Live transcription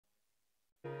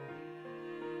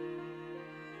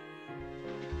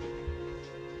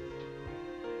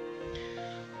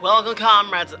Welcome,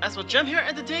 comrades. IceWolfGem here,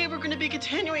 and today we're going to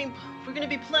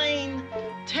be playing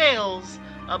Tales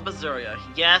of Berseria.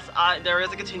 Yes, there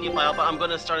is a continue file, but I'm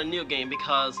going to start a new game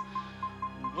because,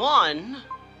 one,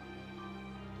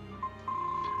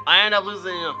 I ended up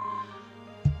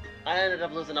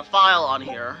losing a file on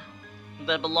here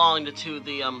that belonged to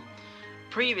the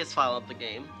previous file of the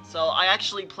game. So I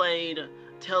actually played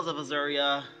Tales of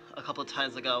Berseria a couple of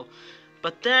times ago,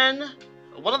 but then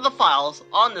one of the files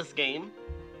on this game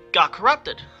got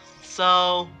corrupted.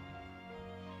 So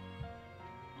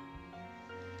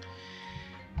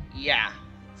yeah,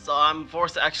 so I'm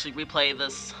forced to actually replay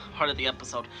this part of the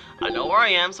episode. I know where I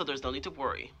am, so there's no need to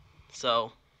worry.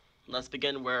 So let's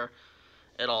begin where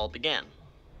it all began.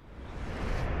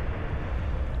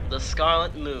 The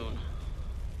Scarlet Moon.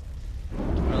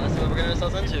 Well, let's see what we're getting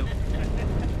ourselves into.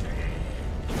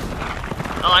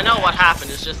 Oh, I know what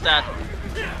happened. It's just that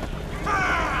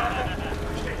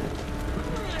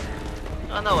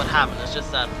I know what happened. It's just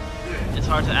that it's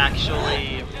hard to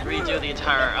actually redo the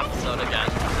entire episode again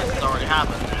since it's already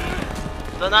happened.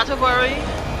 So not to worry.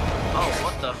 Oh,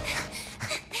 what the?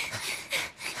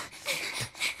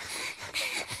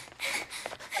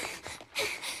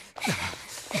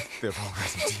 They're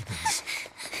already demons.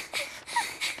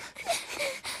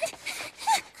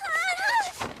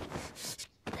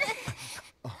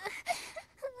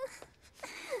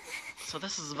 So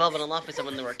this is Velvet and Luffy said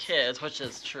when they were kids, which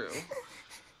is true.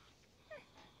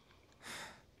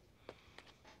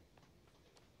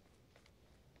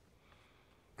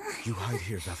 You hide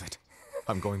here, Velvet.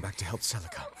 I'm going back to help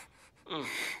Celica. I'm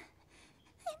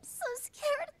so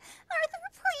scared. Arthur,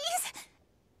 please.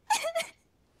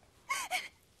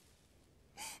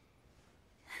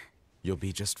 You'll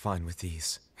be just fine with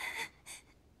these.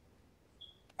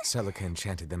 Celica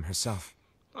enchanted them herself.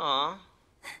 Aww.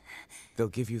 They'll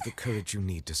give you the courage you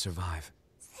need to survive.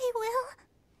 They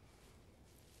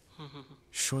will?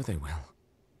 Sure they will.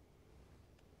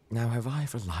 Now, have I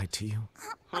ever lied to you?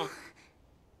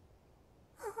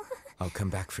 I'll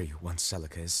come back for you once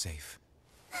Celica is safe.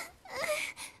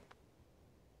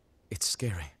 It's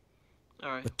scary.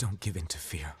 Alright. But don't give in to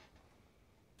fear.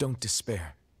 Don't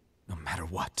despair, no matter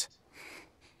what.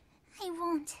 I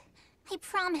won't. I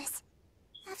promise.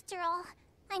 After all,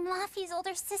 I'm Laffy's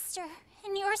older sister,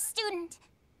 and you're a student.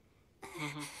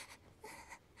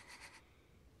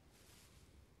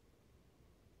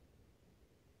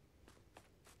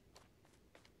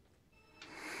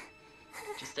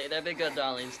 Just stay there, be good,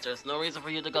 darlings. There's no reason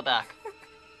for you to go back.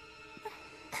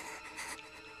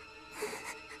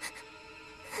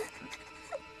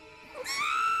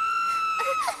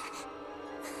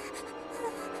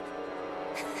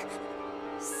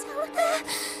 Celica!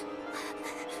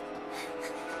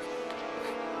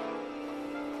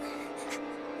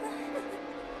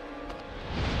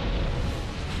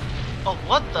 Oh,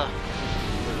 what the?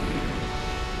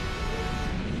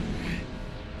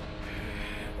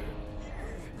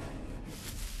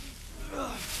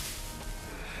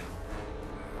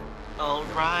 Oh,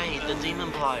 right, the demon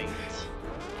blight.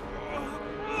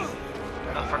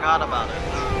 I forgot about it.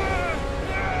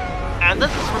 And this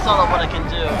is the result of what it can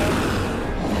do.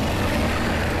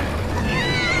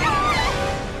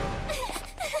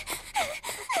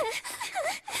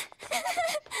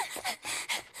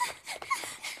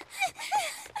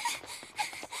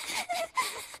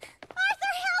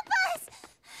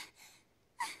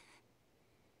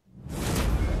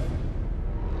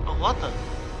 What the?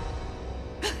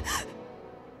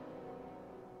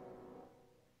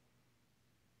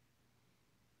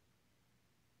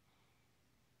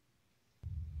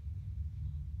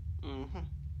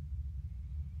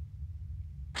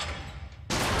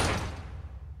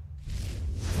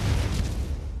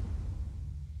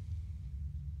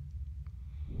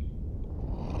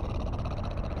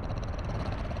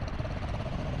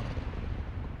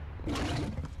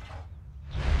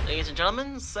 Ladies and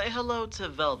gentlemen, say hello to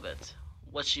Velvet,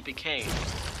 what she became.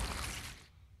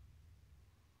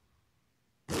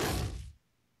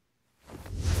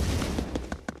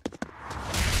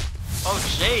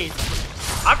 Oh, Jade!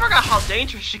 I forgot how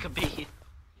dangerous she could be.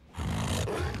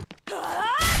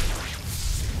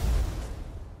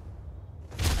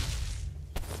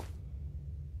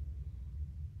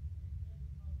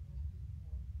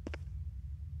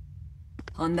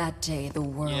 On that day, the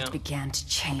world began to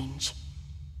change.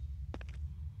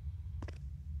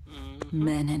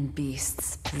 Men and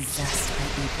beasts possessed by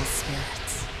evil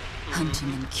spirits,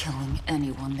 hunting and killing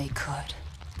anyone they could.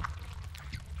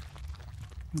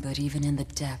 But even in the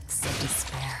depths of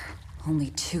despair, only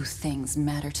two things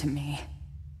matter to me.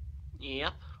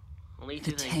 Yep, only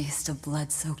two The things. taste of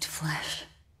blood-soaked flesh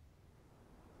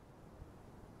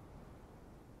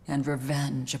and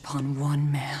revenge upon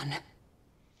one man.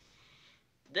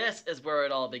 This is where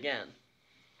it all began.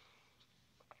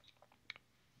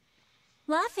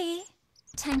 Luffy,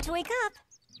 time to wake up.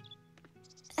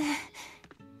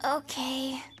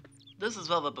 Okay. This is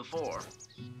Velvet before.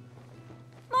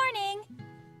 Morning.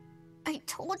 I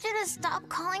told you to stop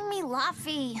calling me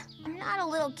Luffy. I'm not a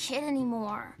little kid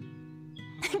anymore.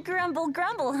 Grumble,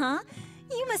 grumble, huh?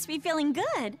 You must be feeling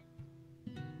good.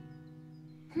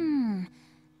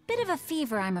 Bit of a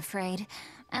fever, I'm afraid.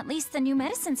 At least the new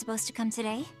medicine's supposed to come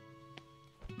today.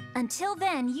 Until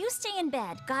then, you stay in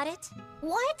bed, got it?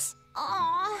 What?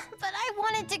 Aw, but I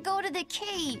wanted to go to the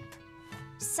Cape.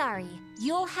 Sorry,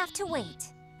 you'll have to wait.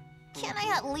 Can't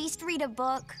I at least read a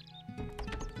book?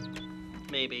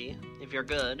 Maybe, if you're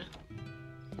good.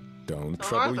 Don't Oh,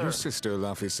 trouble Arthur. your sister,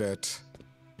 Laphicet.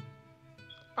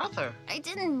 Arthur. I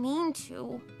didn't mean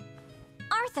to.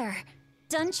 Arthur,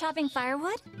 done chopping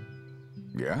firewood?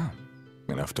 Yeah,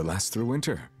 enough to last through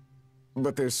winter.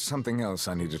 But there's something else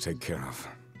I need to take care of.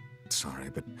 Sorry,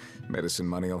 but medicine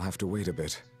money'll have to wait a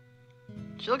bit.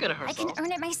 She'll get it I herself. can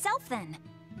earn it myself then.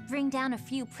 Bring down a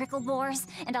few prickle boars,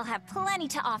 and I'll have plenty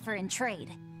to offer in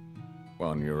trade.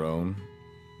 On your own?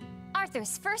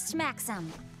 Arthur's first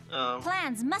maxim. Oh.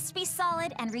 Plans must be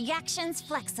solid and reactions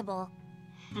flexible.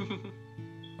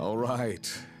 All right.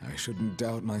 I shouldn't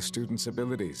doubt my students'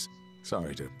 abilities.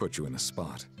 Sorry to put you in the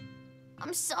spot.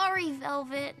 I'm sorry,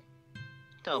 Velvet.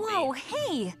 Don't Whoa, be.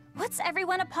 hey! What's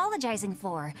everyone apologizing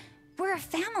for? We're a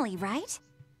family, right?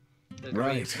 Agreed.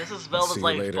 Right. This is See Velvet's you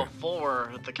life later.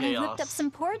 before the I chaos. whipped up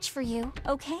some porridge for you,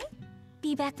 okay?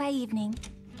 Be back by evening.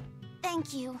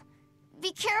 Thank you.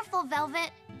 Be careful,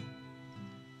 Velvet.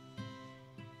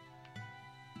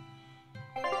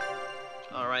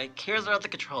 Alright, here's are the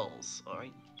controls.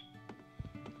 Alright.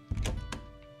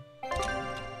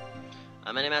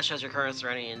 A mini-map shows your current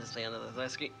surrounding and display on the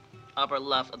screen upper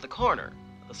left of the corner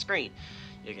of the screen.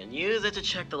 You can use it to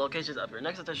check the locations of your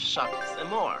next attention shops and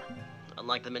more.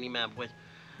 Unlike the mini-map, which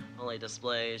only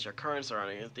displays your current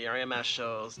surroundings, the area map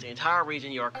shows the entire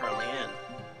region you are currently in.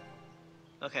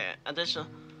 Okay, this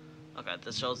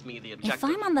shows me the objective. If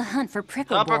I'm on the hunt for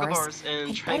prickle Prickle boars boars, in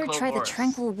I'd better Tranquil try the Forest.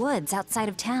 Tranquil Woods outside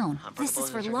of town. Prickle This is boars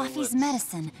for in Tranquil Laffy's Woods.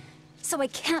 medicine, so I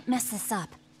can't mess this up.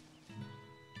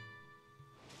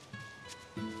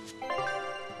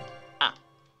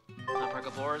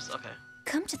 Prickle boars? Okay.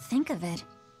 Come to think of it,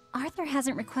 Arthur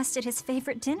hasn't requested his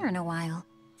favorite dinner in a while.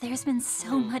 There's been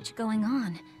so much going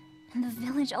on, and the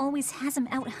village always has him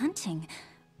out hunting.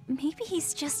 Maybe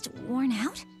he's just worn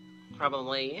out?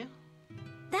 Probably.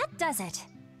 That does it.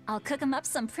 I'll cook him up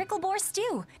some prickle boar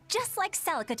stew, just like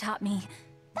Celica taught me.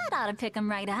 That ought to pick him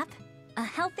right up. A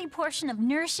healthy portion of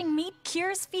nourishing meat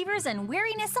cures fevers and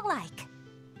weariness alike.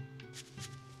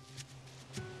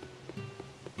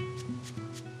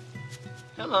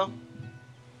 Hello.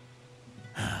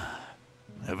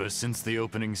 Ever since the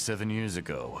opening 7 years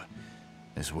ago,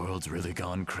 this world's really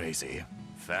gone crazy.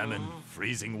 Famine,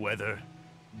 freezing weather,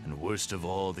 and worst of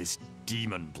all, this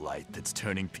demon blight that's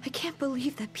turning I can't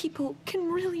believe that people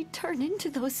can really turn into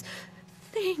those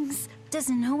things. Does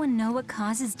no one know what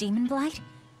causes demon blight?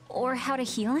 Or how to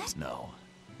heal it? No.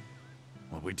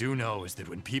 What we do know is that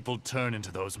when people turn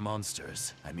into those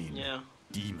monsters, I mean, Yeah.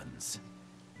 demons,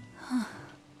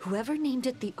 Whoever named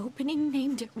it the opening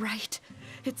named it right.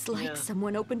 It's like Yeah.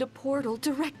 someone opened a portal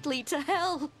directly to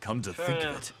hell. come to Fair think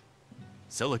enough. of it,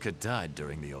 Celica died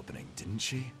during the opening, didn't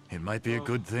she? It might be a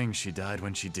good thing she died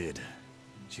when she did.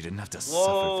 She didn't have to suffer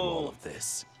through all Whoa. of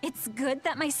this. It's good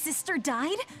that my sister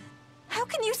died? How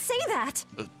can you say that?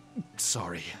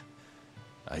 Sorry.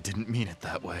 I didn't mean it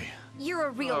that way. You're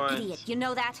a real Alright. idiot, you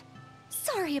know that?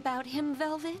 Sorry about him,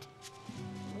 Velvet.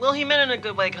 Well, he meant it in a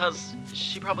good way, because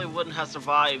she probably wouldn't have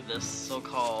survived this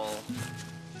so-called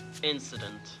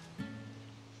incident.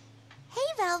 Hey,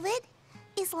 Velvet.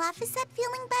 Is Laphicet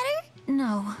feeling better?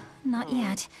 No, not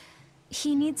yet.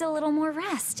 He needs a little more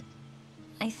rest,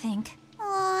 I think.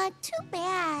 Aw, too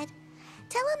bad.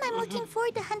 Tell him I'm looking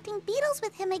forward to hunting beetles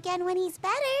with him again when he's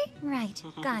better. Right,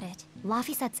 got it.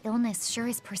 Laphicet's illness sure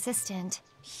is persistent.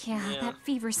 Yeah, Yeah. that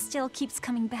fever still keeps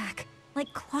coming back,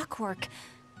 like clockwork.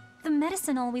 The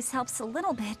medicine always helps a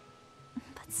little bit,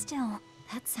 but still.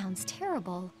 That sounds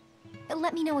terrible.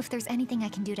 Let me know if there's anything I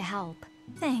can do to help.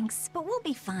 Thanks, but we'll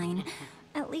be fine.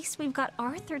 At least we've got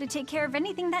Arthur to take care of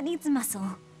anything that needs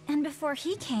muscle. And before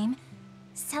he came,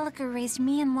 Celica raised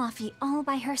me and Laffy all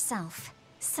by herself.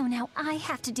 So now I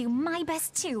have to do my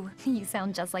best too. You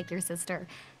sound just like your sister.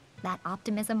 That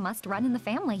optimism must run in the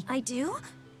family. I do?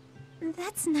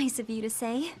 That's nice of you to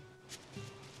say.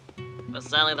 But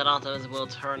sadly, that optimism will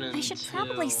turn into I should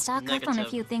probably stock negative. up on a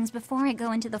few things before I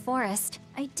go into the forest.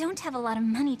 I don't have a lot of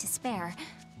money to spare,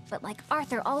 but like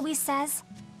Arthur always says,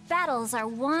 battles are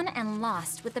won and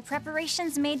lost with the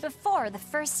preparations made before the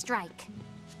first strike.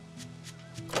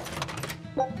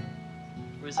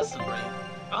 Resistant rate.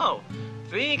 Oh!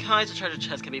 3 kinds of treasure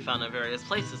chests can be found in various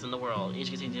places in the world,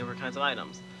 each containing different kinds of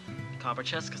items. Copper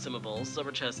chest, consumables,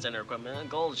 silver chest, standard equipment, and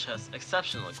gold chest,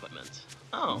 exceptional equipment.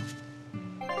 Oh.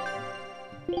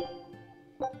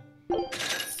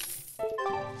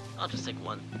 I'll just take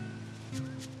one.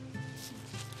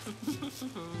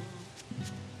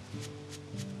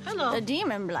 Hello. The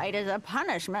demon blight is a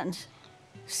punishment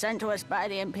sent to us by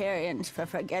the Empyreans for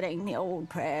forgetting the old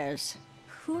prayers.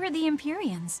 Who are the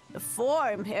Empyreans? The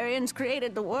 4 Empyreans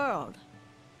created the world.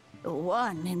 The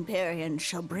one Empyrean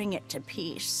shall bring it to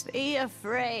peace. Be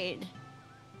afraid.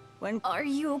 When... Are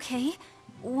you okay?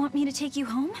 Want me to take you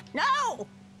home? No!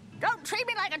 Don't treat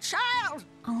me like a child!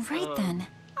 All right then.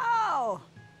 Oh,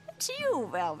 it's you,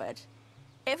 Velvet.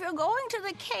 If you're going to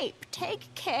the Cape,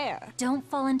 take care. Don't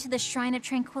fall into the Shrine of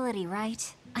Tranquility,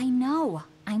 right? I know.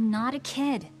 I'm not a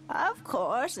kid. Of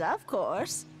course, of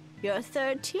course. You're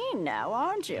 13 now,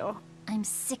 aren't you? I'm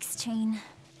 16.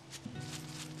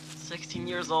 16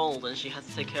 years old and she has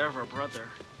to take care of her brother.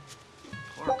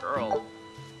 Poor girl.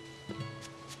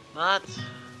 But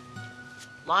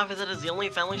La Visit is the only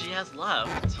family she has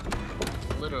left.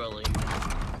 Literally.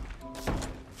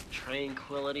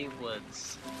 Tranquility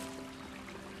Woods.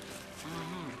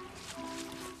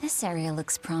 This area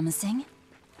looks promising.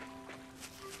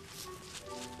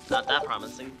 Not that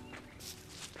promising.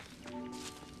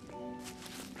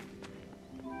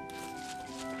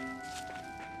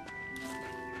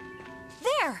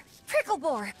 There! Prickle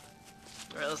Boar!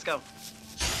 Alright, let's go.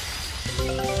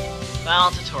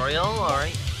 Battle tutorial,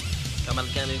 alright.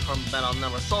 Combat enemy from battle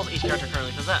number of souls each character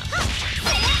currently possess.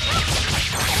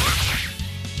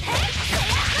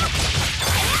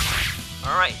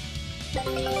 Alright.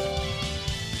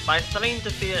 By stunning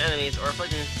defeated enemies or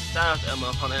inflicting status ammo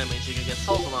upon enemies, you can get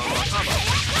souls along with combo.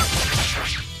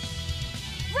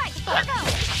 Right, here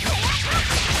goes!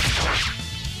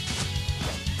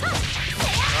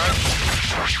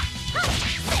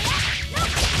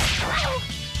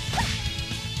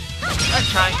 Let's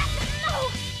try.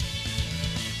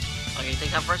 Okay,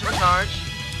 take time first to recharge.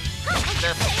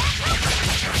 This.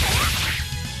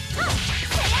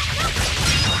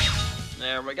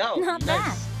 There we go. Not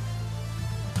bad.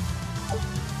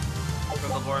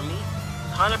 Prickle boar meat.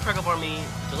 Kind of prickle boar meat,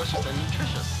 delicious and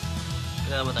nutritious.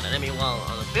 With an enemy while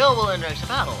on the field will interact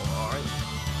battle. Alright.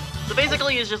 So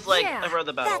basically, it's just like every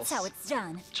other battles. That's how it's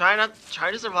done. Try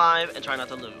to survive and try not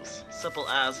to lose. Simple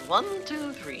as 1,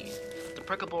 2, 3. The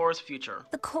prickle boar's future.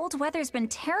 The cold weather's been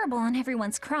terrible on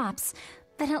everyone's crops,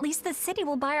 but at least the city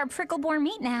will buy our prickle boar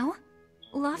meat now.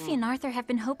 Luffy and Arthur have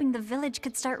been hoping the village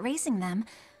could start raising them,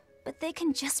 but they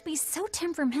can just be so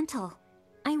temperamental.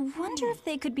 I wonder if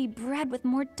they could be bred with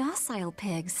more docile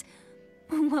pigs.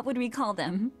 What would we call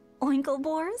them? Oinkle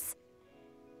boars?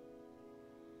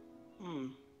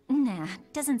 Nah,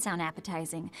 doesn't sound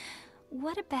appetizing.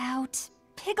 What about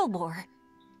Piggleboar?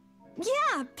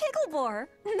 Yeah, Piggleboar!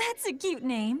 That's a cute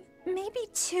name. Maybe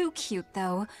too cute,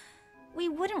 though. We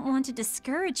wouldn't want to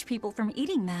discourage people from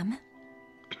eating them.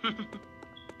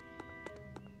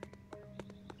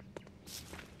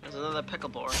 There's another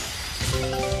Pickleboar.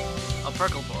 A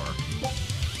Prickleborg.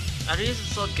 After using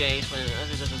Silk Gauge, when it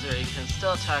enters the zero, you can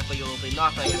still attack, but you will be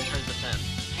knocked back if you try to defend.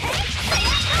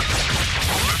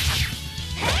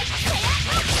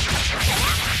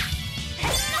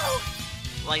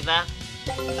 Like that?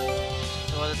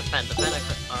 You want to defend,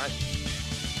 alright.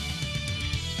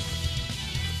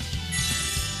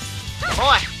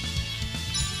 Boy!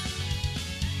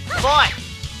 Boy!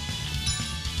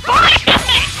 Boy!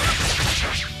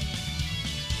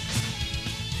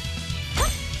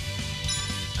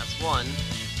 That's one.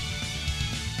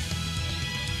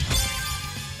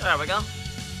 There we go.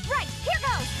 Right, here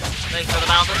goes! Thanks for the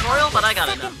battle tutorial, but I got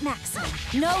it now. Second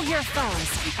maxim. Know your foes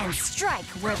and strike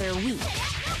where they're weak.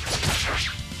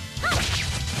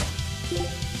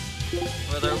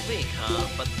 Where they're weak, huh?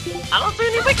 But I don't see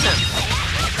any weakness!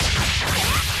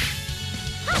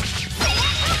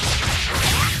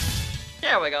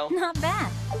 There we go. Not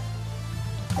bad.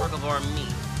 Workable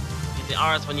meat. Use the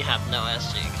R's when you have no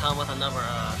SG. Come with a number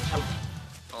of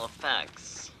temporal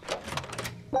effects.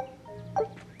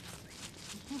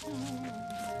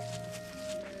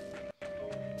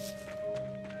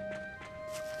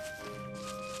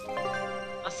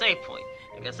 A save point.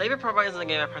 You can save your progress in the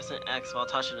game by pressing X while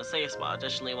touching the save spot.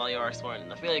 Additionally, while you are exploring in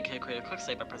the field, you can create a quick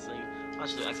save by pressing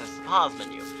touch the X at the pause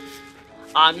menu.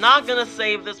 I'm not gonna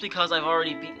save this because I've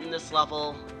already beaten this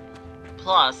level.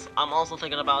 Plus, I'm also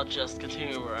thinking about just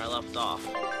continuing where I left off.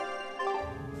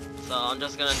 So I'm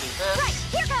just gonna do this. Right,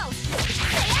 here goes!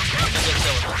 And just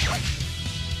deal with this.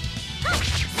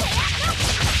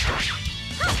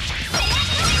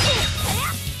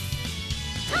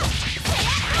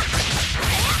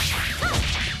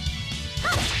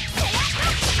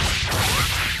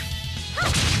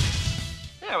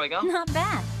 There we go. Not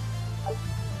bad.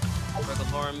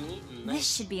 Prickle meat and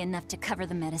This should be enough to cover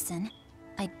the medicine.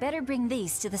 I'd better bring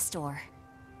these to the store.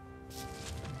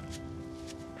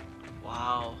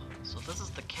 Wow, so this is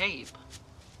the cape.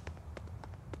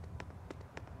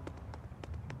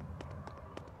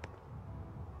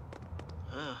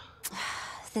 Ugh.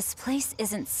 This place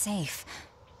isn't safe.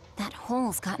 That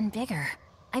hole's gotten bigger.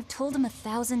 I've told them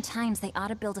 1,000 times they ought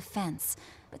to build a fence,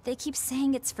 but they keep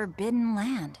saying it's forbidden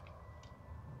land.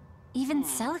 Even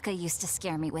Celica used to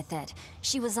scare me with it.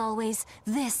 She was always,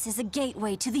 "This is a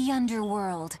gateway to the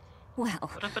underworld." Well,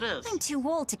 What if it is? I'm too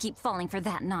old to keep falling for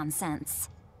that nonsense.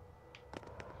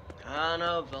 I don't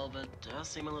know, Velvet does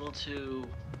seem a little too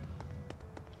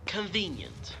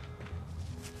convenient.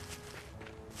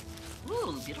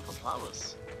 Ooh, beautiful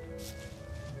flowers.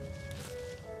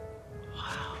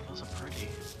 Wow, those are pretty.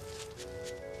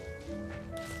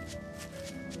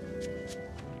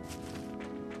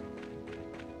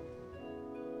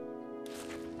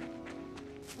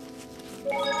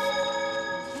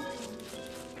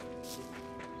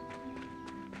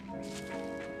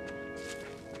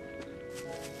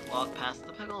 Walk past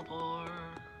the pickle board.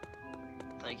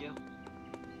 Thank you.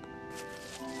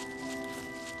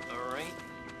 Alright.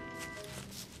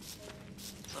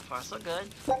 So far, so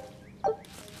good.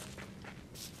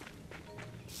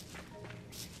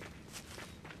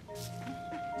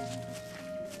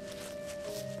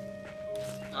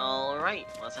 Alright,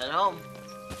 let's head home.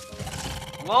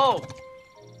 Whoa!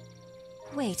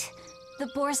 Wait, the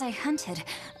boars I hunted.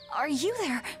 Are you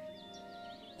there?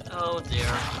 Oh dear.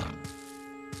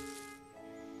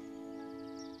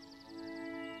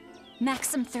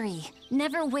 Maxim 3.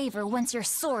 Never waver once your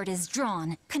sword is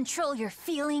drawn. Control your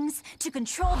feelings to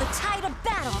control the tide of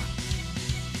battle.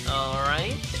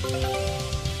 Alright.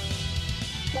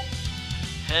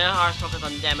 Hit hearts focus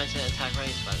on damage and attack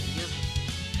range button. Use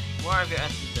more of your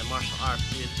essence in martial arts.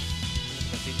 Use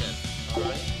 50 death.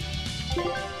 Alright.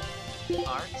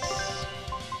 Arts.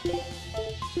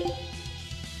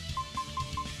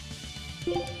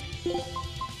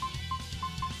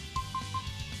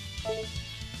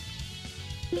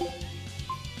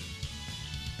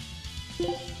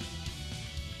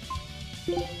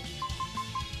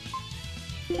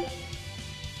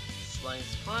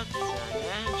 Slice foot, Searing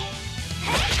edge.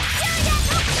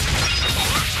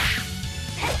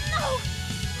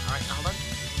 Alright, now hold on.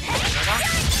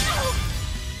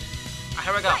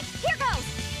 Here we go. Right, here goes!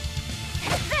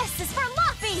 This is for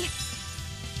Luffy!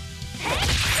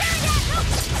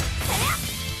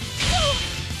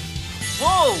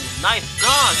 Whoa! Nice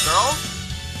dodge, girl!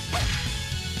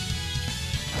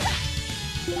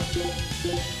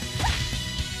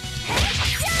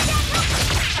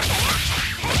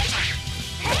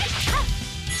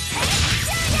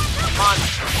 Come on.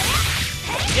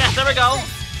 Yes, there we go.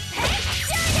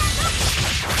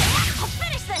 I'll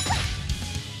finish this!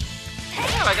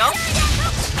 There we go.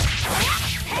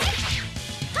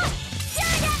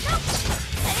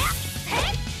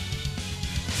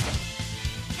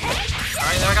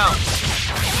 Alright, there we go.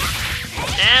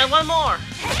 And one more.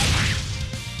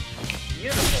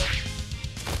 Beautiful.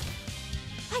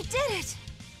 I did it!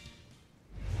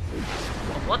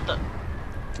 What the?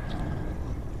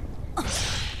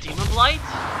 Demon Blight?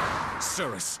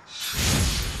 Cirrus.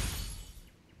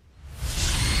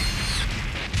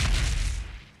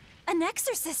 An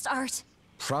exorcist art!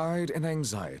 Pride and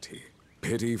anxiety.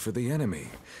 Pity for the enemy.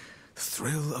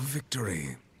 Thrill of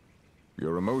victory.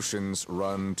 Your emotions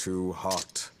run too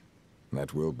hot.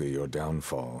 That will be your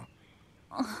downfall.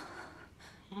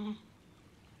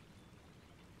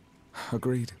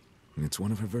 Agreed. It's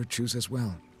one of her virtues as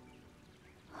well.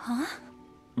 Huh?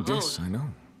 Yes, I know.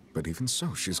 But even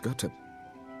so, she's got to...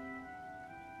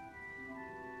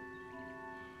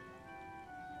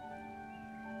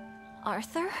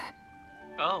 Arthur?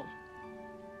 Oh.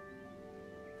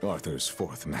 Arthur's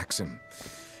fourth maxim.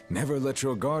 Never let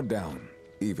your guard down,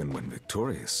 even when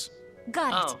victorious.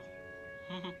 Got it.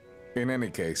 Oh. In any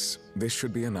case, this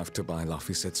should be enough to buy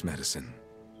Laphicet's medicine.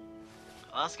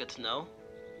 Well, that's good to know.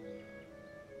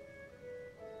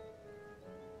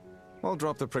 I'll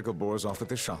drop the prickle boars off at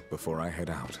the shop before I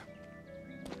head out.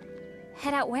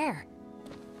 Head out where?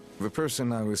 The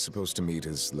person I was supposed to meet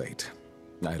is late.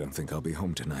 I don't think I'll be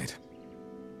home tonight.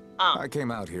 I came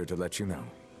out here to let you know.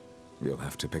 You'll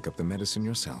have to pick up the medicine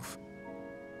yourself.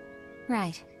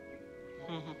 Right.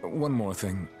 One more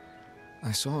thing.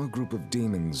 I saw a group of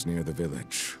demons near the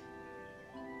village.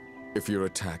 If you're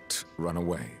attacked, run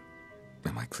away.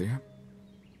 Am I clear?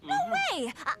 No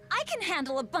way! I can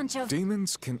handle a bunch of...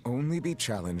 Demons can only be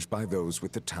challenged by those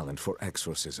with the talent for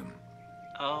exorcism.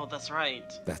 Oh, that's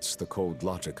right. That's the cold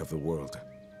logic of the world,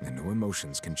 and no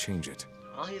emotions can change it.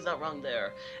 Well, he's not wrong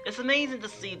there. It's amazing to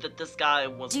see that this guy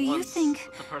was Do you once think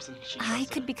the person she I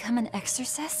trusted. could become an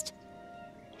exorcist?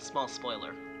 Small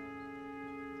spoiler.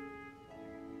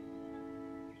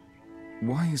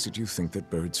 Why is it you think that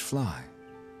birds fly?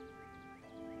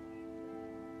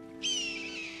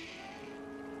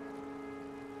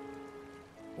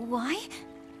 Why?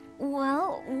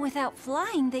 Well, without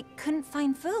flying, they couldn't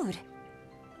find food.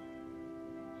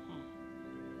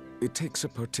 It takes a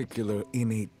particular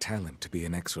innate talent to be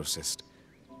an exorcist.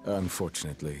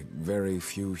 Unfortunately, very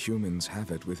few humans have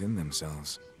it within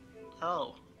themselves.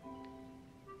 Oh.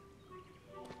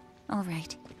 All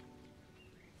right.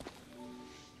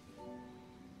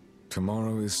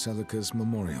 Tomorrow is Celica's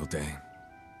Memorial Day.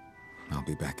 I'll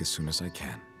be back as soon as I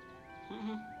can.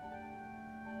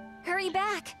 Hurry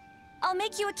back! I'll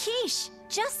make you a quiche,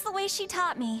 just the way she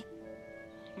taught me.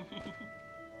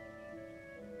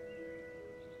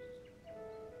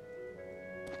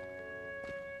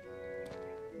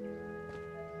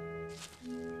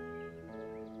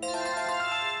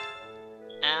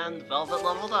 And Velvet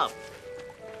leveled up.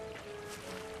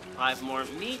 5 more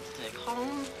meat to take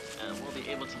home, and we'll be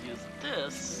able to use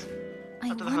this I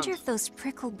after the wonder hunt. if those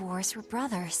prickle boars were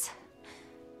brothers.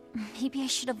 Maybe I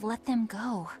should have let them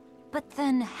go. But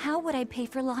then, how would I pay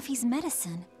for Laffy's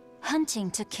medicine? Hunting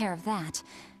took care of that.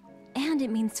 And it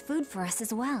means food for us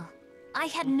as well. I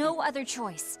had no other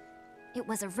choice. It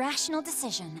was a rational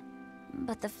decision.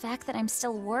 But the fact that I'm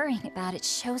still worrying about it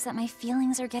shows that my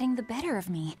feelings are getting the better of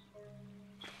me.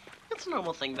 It's a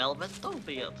normal thing, Velvet. Don't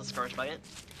be discouraged by it.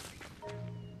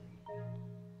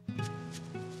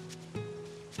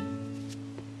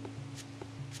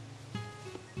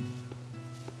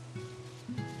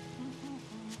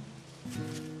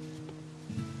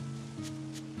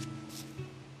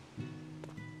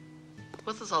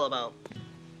 What's this all about?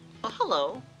 Oh,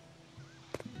 hello.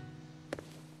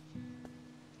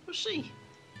 Who's she?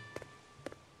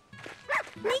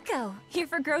 Nico, here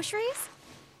for groceries?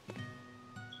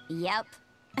 Yep.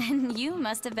 And you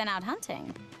must have been out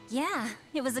hunting. Yeah,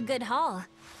 it was a good haul.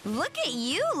 Look at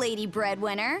you, Lady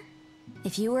Breadwinner.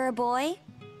 If you were a boy,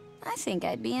 I think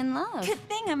I'd be in love. Good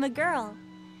thing I'm a girl.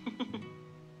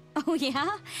 Oh,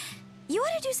 yeah? You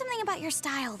ought to do something about your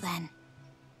style, then.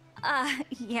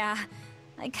 Yeah.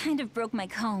 I kind of broke my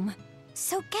comb.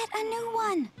 So get a new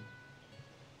one.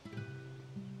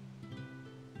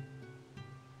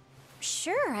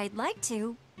 Sure, I'd like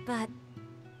to, but...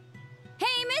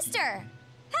 Hey, mister!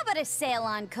 How about a sale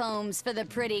on combs for the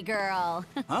pretty girl?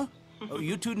 Huh? Oh,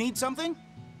 you two need something?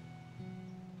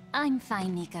 I'm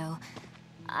fine, Nico.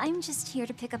 I'm just here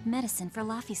to pick up medicine for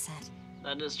Laffy said.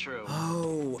 That is true.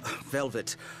 Oh,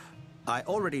 Velvet. I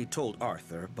already told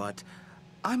Arthur, but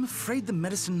I'm afraid the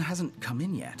medicine hasn't come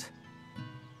in yet.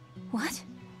 What?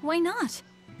 Why not?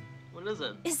 What is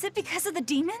it? Is it because of the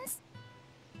demons?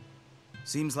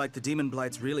 Seems like the demon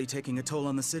blight's really taking a toll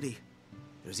on the city.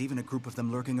 There's even a group of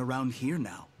them lurking around here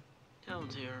now. Oh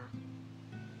dear.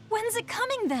 When's it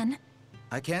coming then?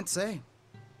 I can't say.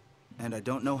 And I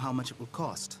don't know how much it will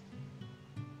cost.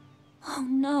 Oh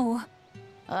no.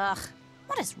 Ugh,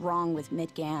 what is wrong with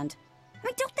Midgand? I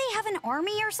mean, don't they have an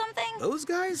army or something? Those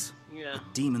guys? Yeah. The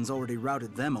demons already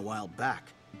routed them a while back.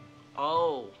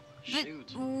 Oh, But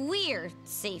shoot. we're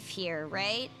safe here,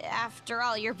 right? After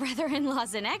all, your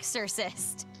brother-in-law's an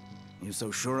exorcist. You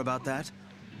so sure about that?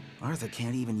 Arthur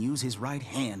can't even use his right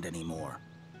hand anymore.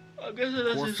 I guess it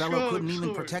is Poor a fellow strong couldn't even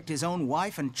sword. protect his own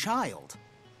wife and child.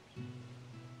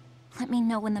 Let me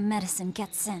know when the medicine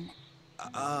gets in.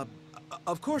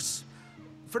 Of course.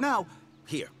 For now,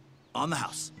 here, on the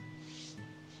house.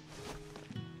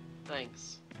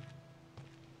 Thanks.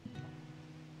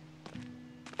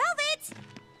 Velvet!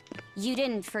 You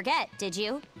didn't forget, did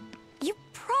you? You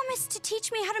promised to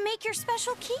teach me how to make your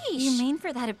special quiche. You mean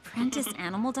for that apprentice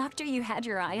animal doctor you had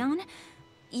your eye on?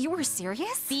 You were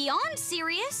serious? Beyond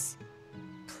serious?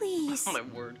 Please. Oh my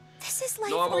word. This is life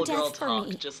Normal or girl death for talk,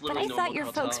 me. just But I literally thought normal your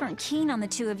girl folks talk. weren't keen on the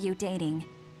two of you dating.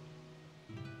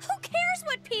 Who cares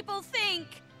what people think?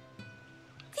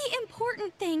 The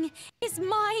important thing is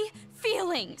my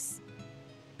feelings.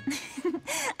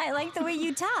 I like the way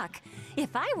you talk.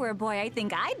 If I were a boy, I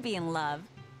think I'd be in love.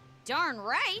 Darn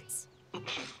right.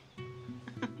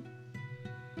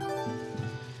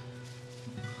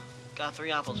 got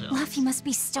 3 apple gels. Luffy must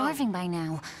be starving by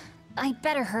now. I'd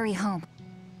better hurry home.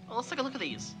 Well, let's take a look at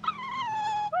these.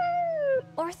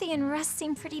 Orthy and Russ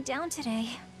seem pretty down today.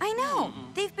 I know.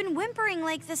 They've been whimpering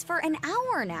like this for an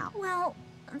hour now. Well,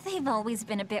 they've always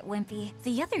been a bit wimpy.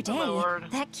 The other day, my word.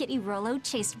 that kitty Rollo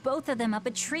chased both of them up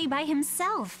a tree by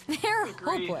himself. They're Good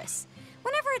grief. hopeless.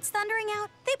 Whenever it's thundering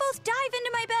out, they both dive into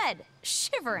my bed,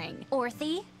 shivering.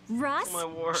 Orthy, Russ, Oh,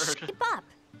 my word. keep up.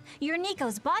 You're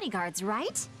Nico's bodyguards,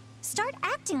 right? Start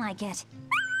acting like it.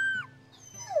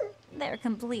 They're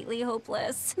completely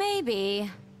hopeless.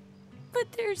 Maybe. But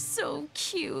they're so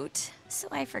cute, so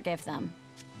I forgive them.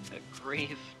 Good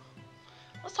grief.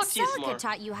 Let's talk to you some more. Celica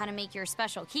taught you how to make your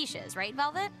special quiches, right,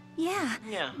 Velvet? Yeah,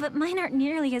 Yeah. but mine aren't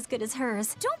nearly as good as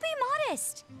hers. Don't be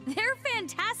modest. They're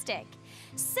fantastic.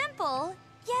 Simple,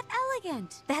 yet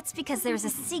elegant. That's because there's a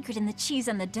secret in the cheese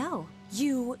on the dough.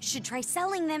 You should try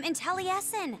selling them in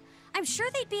Taliesin. I'm sure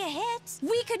they'd be a hit.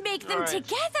 We could make them All right.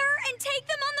 together and take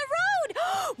them on the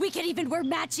road. We could even wear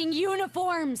matching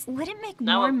uniforms. Would it make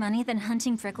Now more I'm- money than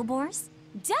hunting fricklebores?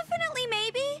 Definitely,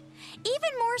 maybe. Even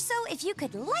more so if you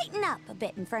could lighten up a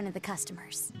bit in front of the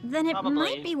customers. Then it Probably.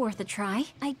 might be worth a try.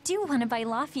 I do want to buy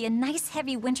Luffy a nice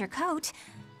heavy winter coat.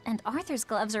 And Arthur's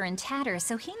gloves are in tatters,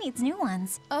 so he needs new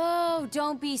ones. Oh,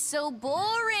 don't be so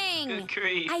boring. Good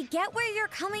grief. I get where you're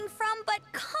coming from, but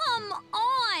come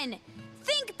on.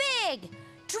 Think big.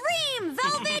 Dream,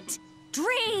 Velvet.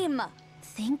 Dream.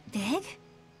 Think big?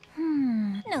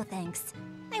 No thanks.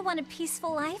 I want a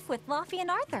peaceful life with Luffy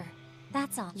and Arthur.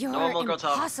 That's all. You're No one will go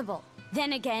tough. impossible.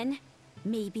 Then again,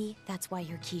 maybe that's why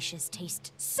your quiches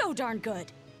taste so darn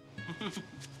good.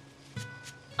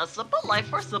 A simple life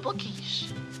for a simple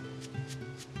quiche.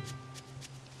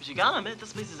 But you gotta admit,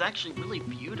 this place is actually really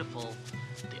beautiful.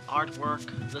 The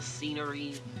artwork, the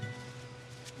scenery,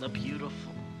 the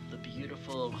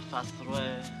beautiful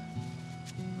Fastre.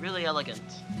 Really elegant.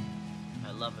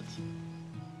 I love it.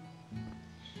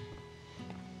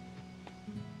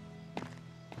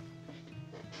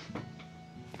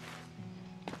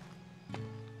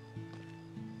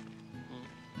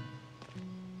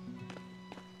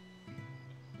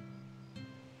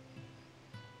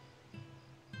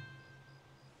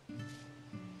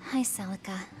 Hi,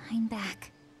 Celica. I'm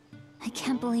back. I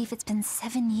can't believe it's been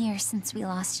 7 years since we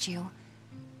lost you.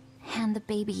 And the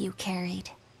baby you carried.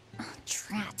 Oh,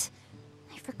 drat.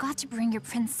 I forgot to bring your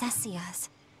princessias.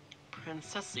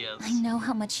 Princessias. I know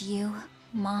how much you,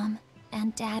 Mom,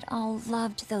 and Dad all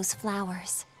loved those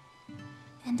flowers.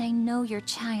 And I know your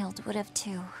child would have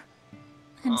too.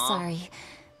 I'm Aw. sorry.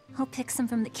 I'll pick some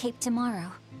from the Cape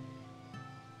tomorrow.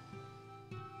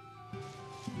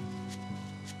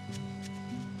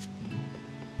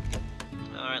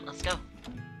 Alright, let's go.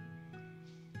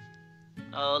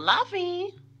 Oh,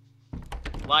 Luffy!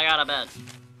 Why out of bed?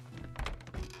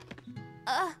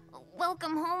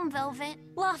 Welcome home, Velvet.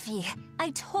 Luffy,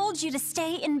 I told you to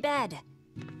stay in bed.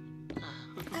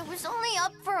 I was only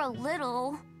up for a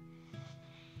little.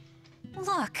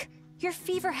 Look, your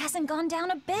fever hasn't gone down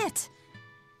a bit.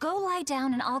 Go lie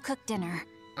down and I'll cook dinner.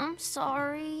 I'm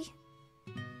sorry.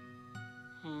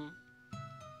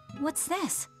 What's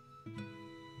this?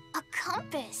 A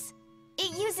compass.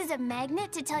 It uses a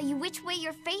magnet to tell you which way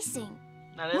you're facing.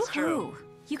 That is true. Woohoo!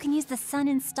 You can use the sun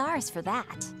and stars for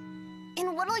that.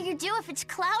 And what'll you do if it's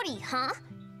cloudy, huh?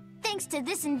 Thanks to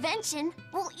this invention,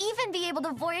 we'll even be able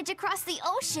to voyage across the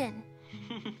ocean.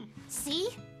 See?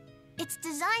 It's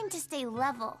designed to stay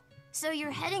level, so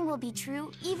your heading will be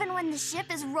true even when the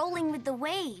ship is rolling with the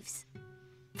waves.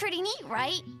 Pretty neat,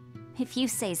 right? If you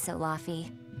say so, Luffy.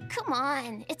 Come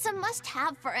on, it's a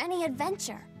must-have for any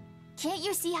adventure. Can't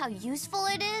you see how useful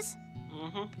it is?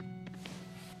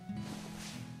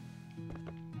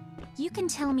 You can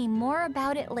tell me more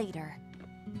about it later.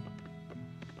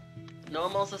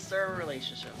 Normal sister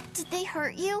relationship. Did they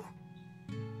hurt you?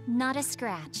 Not a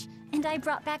scratch, and I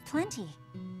brought back plenty.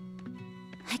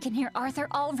 I can hear Arthur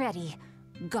already.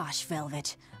 Gosh,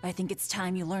 Velvet, I think it's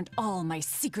time you learned all my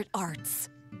secret arts.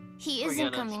 He Forget isn't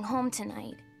it. coming home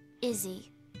tonight, is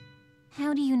he?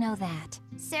 How do you know that?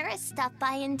 Sarah stopped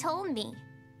by and told me.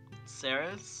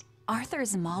 Sarah's?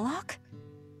 Arthur's Moloch?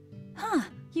 Huh,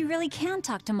 you really can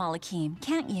talk to Malakim,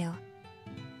 can't you?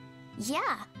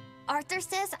 Yeah, Arthur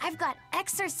says I've got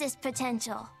exorcist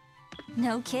potential.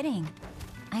 No kidding.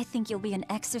 I think you'll be an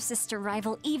exorcist to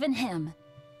rival even him.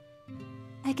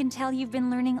 I can tell you've been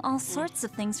learning all sorts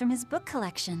of things from his book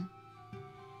collection.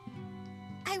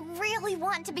 I really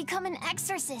want to become an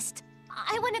exorcist.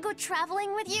 I want to go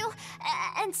traveling with you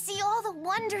and see all the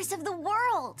wonders of the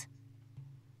world.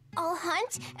 I'll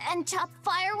hunt and chop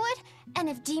firewood, and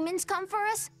if demons come for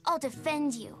us, I'll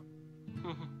defend you.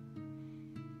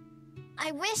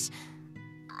 I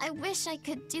wish I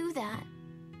could do that.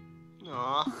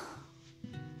 Aw.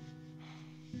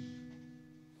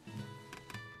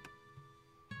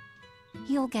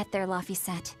 You'll get there,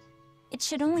 Laphicet. It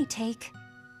should only take,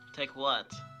 Take what?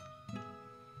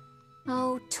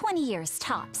 20 years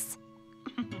tops.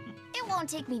 It won't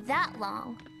take me that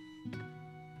long.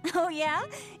 Oh yeah?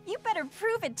 You better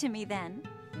prove it to me then.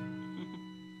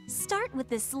 Start with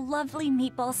this lovely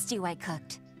meatball stew I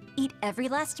cooked. Eat every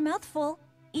last mouthful,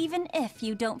 even if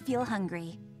you don't feel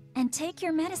hungry. And take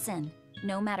your medicine,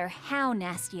 no matter how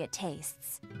nasty it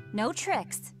tastes. No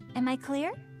tricks. Am I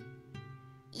clear?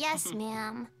 Yes,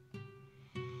 ma'am.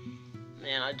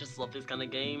 Man, I just love these kind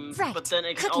of games. Right, But then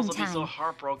it can cooking also be so time.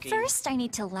 heartbroken. First, I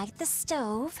need to light the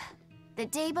stove. The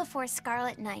day before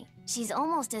Scarlet Night. She's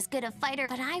almost as good a fighter,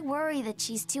 but I worry that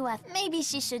she's too Maybe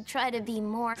she should try to be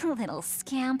more. Little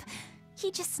scamp. He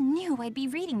just knew I'd be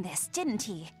reading this, didn't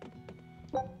he?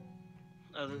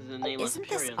 Oh, this is the nameless Isn't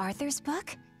this Empyrean. Arthur's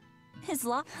book? His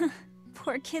law.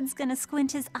 Poor kid's gonna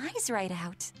squint his eyes right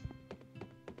out.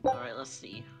 Alright, let's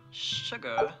see.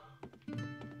 Sugar.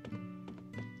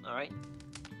 Alright.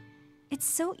 It's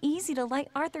so easy to light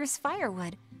Arthur's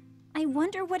firewood. I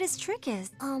wonder what his trick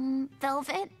is.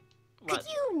 Velvet? Could What?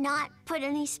 you not put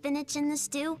any spinach in the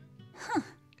stew?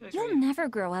 Good You'll grief. never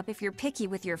grow up if you're picky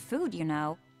with your food, you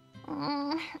know.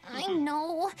 I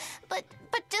know, but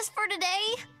just for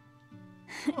today?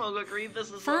 Oh, good grief, this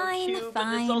is Fine, so cute, but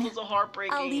fine. it's also so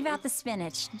heartbreaking. I'll leave out the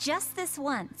spinach just this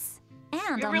once.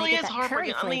 And It I'll really make it is that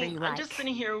curry heartbreaking. I flavor mean, you I'm like. just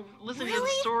sitting here listening to the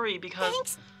Really? story because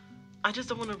Thanks. I just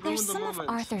don't want to ruin There's the some moment. of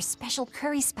Arthur's special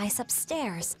curry spice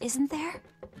upstairs, isn't there?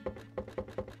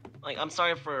 Like, I'm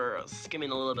sorry for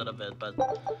skimming a little bit of it, but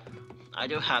I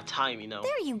do have time, you know.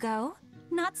 There you go.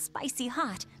 Not spicy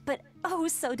hot, but oh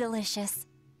so delicious.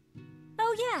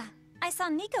 Oh yeah, I saw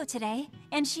Nico today,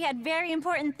 and she had very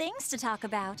important things to talk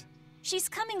about. She's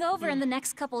coming over in the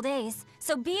next couple days,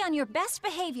 so be on your best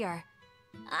behavior.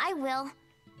 I will.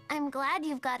 I'm glad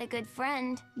you've got a good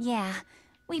friend. Yeah,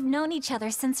 we've known each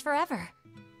other since forever.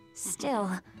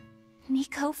 Still,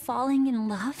 Nico falling in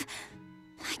love?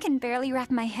 I can barely wrap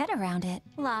my head around it.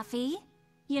 Laffy,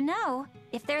 you know,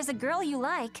 if there's a girl you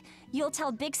like, you'll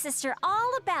tell Big Sister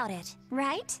all about it,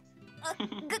 right?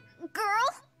 Girl?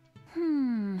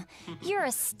 You're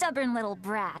a stubborn little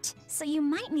brat, so you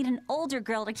might need an older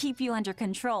girl to keep you under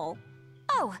control.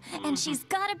 Oh, and she's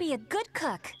gotta be a good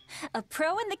cook. A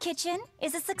pro in the kitchen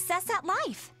is a success at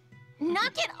life.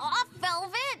 Knock it off,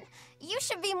 Velvet! You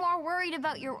should be more worried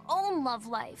about your own love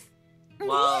life.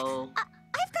 Wow.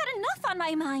 I've got enough on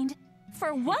my mind.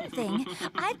 For one thing,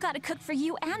 I've got to cook for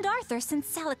you and Arthur since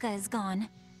Celica is gone.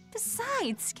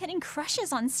 Besides, getting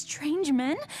crushes on strange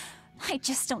men? I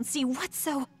just don't see what's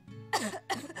so...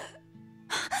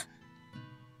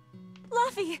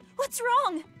 Luffy, what's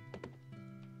wrong?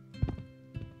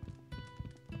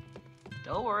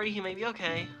 Don't worry, he may be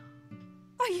okay.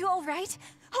 Are you all right?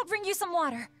 I'll bring you some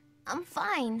water. I'm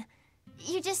fine.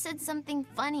 You just said something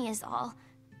funny is all,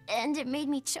 and it made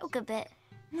me choke a bit.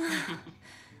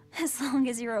 As long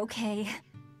as you're okay.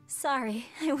 Sorry,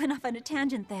 I went off on a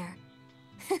tangent there.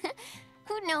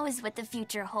 Who knows what the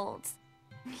future holds?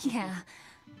 Yeah,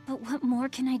 but what more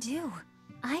can I do?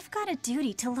 I've got a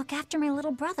duty to look after my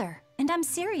little brother, and I'm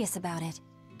serious about it.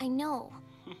 I know,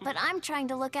 but I'm trying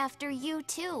to look after you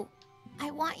too. I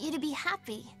want you to be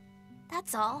happy.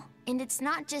 That's all. And it's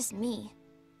not just me.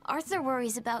 Arthur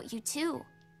worries about you too.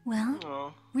 Well,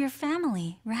 Aw. we're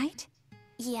family, right?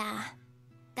 Yeah,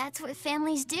 that's what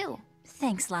families do.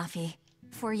 Thanks, Laffy.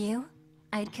 For you,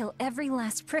 I'd kill every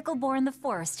last prickle boar in the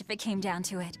forest if it came down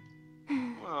to it.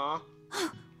 Aw.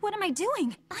 What am I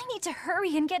doing? I need to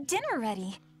hurry and get dinner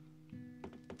ready.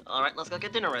 Alright, let's go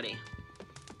get dinner ready.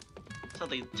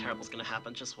 Something terrible's gonna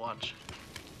happen, just watch.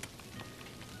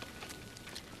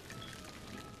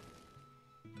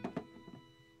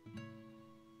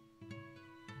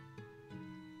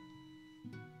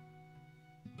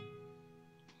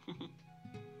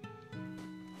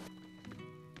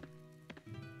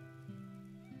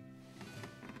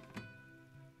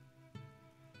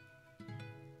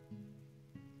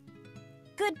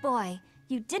 Good boy.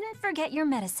 You didn't forget your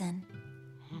medicine.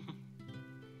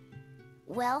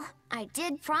 Well, I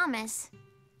did promise.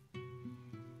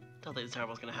 Something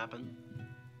terrible's gonna happen.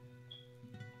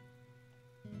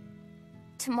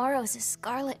 Tomorrow's a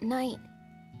scarlet night.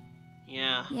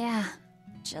 Yeah. Yeah,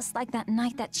 just like that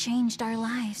night that changed our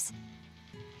lives.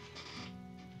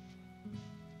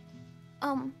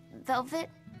 Velvet,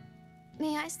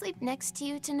 may I sleep next to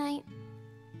you tonight?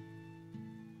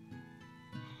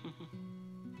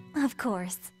 Of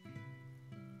course.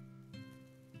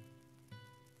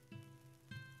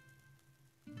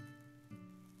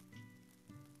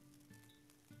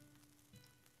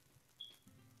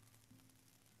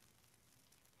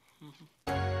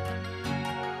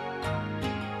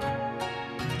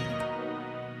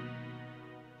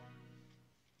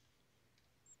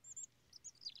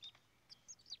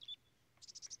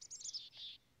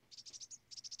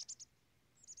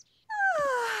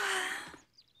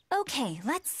 Okay,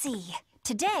 let's see.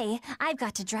 Today, I've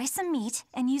got to dry some meat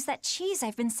and use that cheese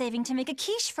I've been saving to make a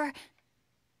quiche for...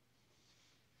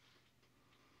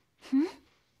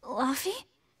 Luffy?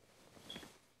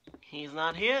 He's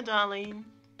not here, darling.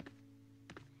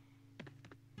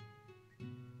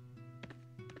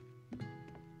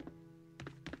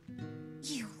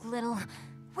 You little...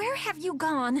 Where have you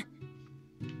gone?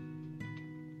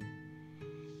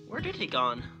 Where did he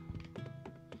gone?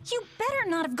 You better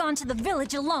not have gone to the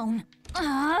village alone.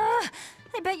 I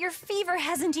bet your fever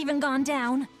hasn't even gone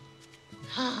down.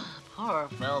 Poor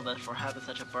Velvet for having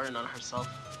such a burden on herself.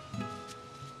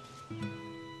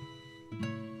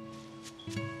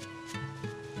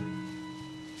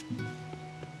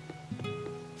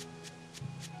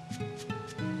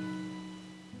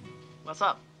 What's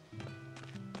up?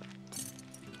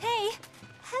 Hey,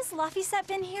 has Laphicet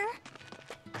been here?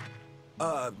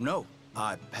 No.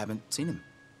 I haven't seen him.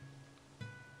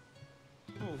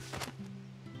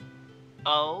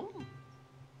 Oh?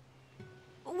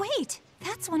 Wait,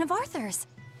 that's one of Arthur's.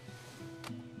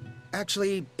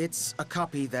 Actually, it's a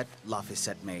copy that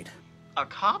Laphicet made. A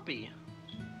copy?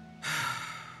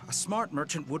 A smart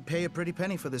merchant would pay a pretty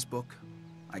penny for this book.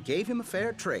 I gave him a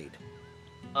fair trade.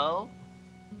 Oh?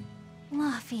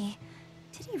 Luffy,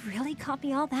 did he really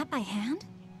copy all that by hand?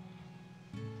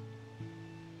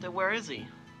 Then where is he?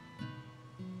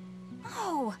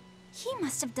 Oh, he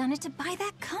must have done it to buy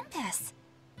that compass.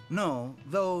 No,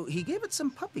 though he gave it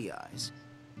some puppy eyes.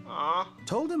 Aw.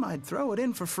 Told him I'd throw it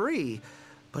in for free,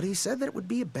 but he said that it would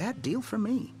be a bad deal for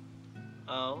me.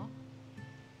 Oh?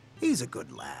 He's a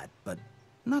good lad, but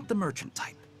not the merchant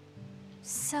type.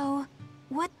 So,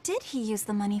 what did he use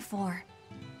the money for?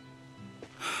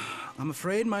 I'm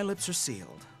afraid my lips are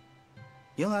sealed.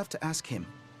 You'll have to ask him.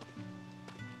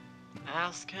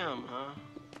 Ask him, huh?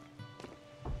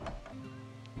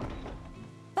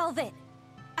 Velvet,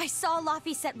 I saw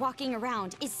Laphicet walking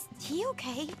around. Is he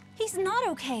okay? He's not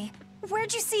okay.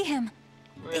 Where'd you see him?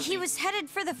 Where is He was headed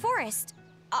for the forest.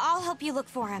 I'll help you look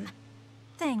for him.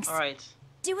 Thanks. Alright.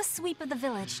 Do a sweep of the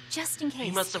village, just in case.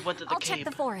 He must have went to the I'll cave. check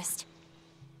the forest.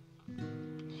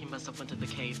 He must have went to the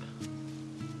cave.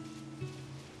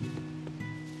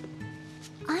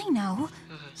 I know.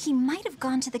 He might have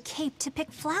gone to the cape to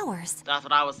pick flowers. That's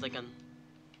what I was thinking.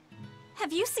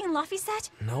 Have you seen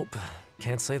Laphicet? Nope.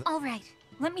 Can't say that. All right.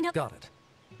 Let me know. Got it.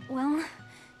 Well,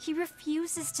 he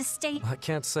refuses to stay. I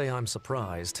can't say I'm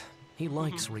surprised. He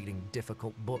likes reading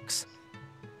difficult books.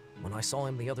 When I saw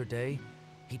him the other day,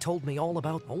 he told me all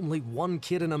about only one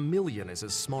kid in a million is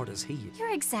as smart as he.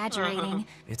 You're exaggerating.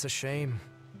 It's a shame.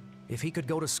 If he could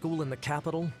go to school in the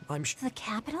capital, I'm sure. The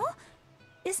capital?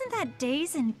 Isn't that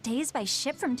days and days by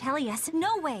ship from Taliesin?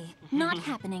 No way. Not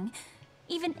happening.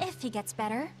 Even if he gets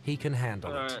better. He can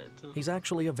handle it. Alright. He's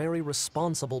actually a very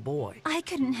responsible boy. I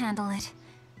couldn't handle it.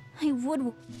 I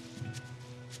would...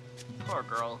 Poor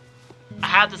girl. I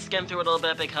had to skim through it a little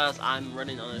bit because I'm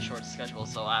running on a short schedule,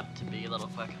 so I have to be a little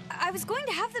quick. I was going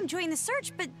to have them join the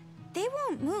search, but they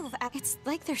won't move. It's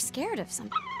like they're scared of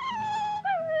something.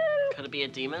 Could it be a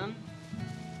demon?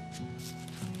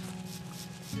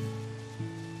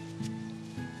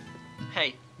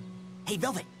 Hey. Hey,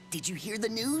 Velvet, did you hear the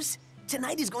news?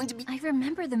 Tonight is going to be... I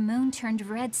remember the moon turned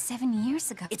red 7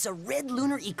 years ago. It's a red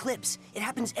lunar eclipse. It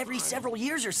happens every several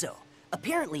years or so.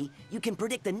 Apparently, you can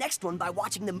predict the next one by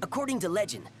watching them. According to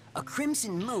legend, a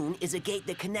crimson moon is a gate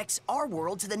that connects our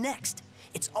world to the next.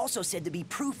 It's also said to be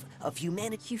proof of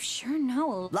humanity. You sure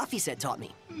know. Laphicet taught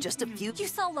me. Just a few... You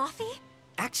saw Laffy?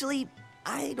 Actually,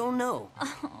 I don't know.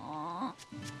 Aww.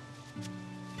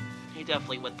 He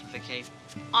definitely went to the cave.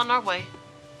 On our way.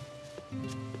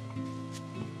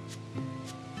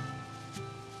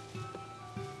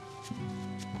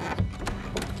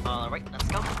 Alright, let's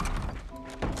go.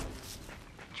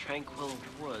 Tranquil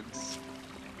Woods.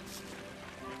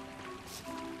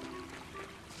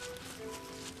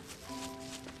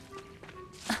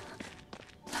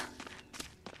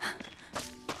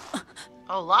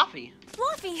 Oh, Laffy.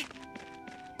 Laffy!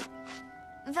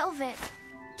 Velvet,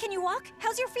 Can you walk?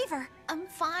 How's your fever? I'm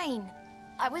fine.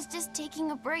 I was just taking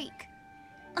a break.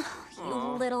 Oh, you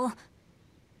Aw. little...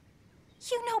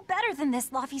 You know better than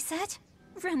this, Laphicet.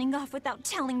 Running off without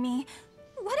telling me.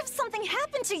 What if something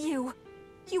happened to you?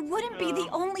 You wouldn't be the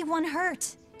only one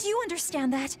hurt. Do you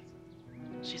understand that?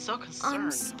 She's so concerned.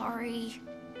 I'm sorry.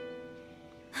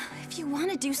 If you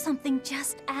want to do something,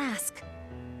 just ask.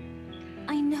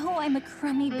 I know I'm a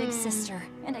crummy big sister,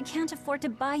 and I can't afford to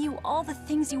buy you all the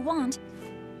things you want.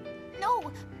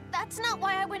 No, that's not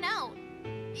why I went out.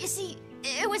 You see,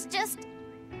 it was just...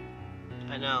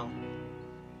 I know.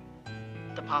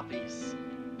 The poppies.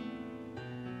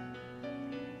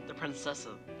 The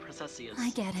princesses. princesses. I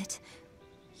get it.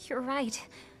 You're right.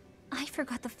 I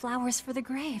forgot the flowers for the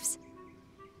graves.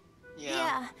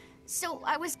 Yeah. So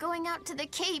I was going out to the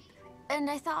Cape, and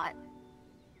I thought...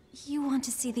 You want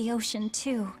to see the ocean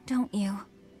too, don't you?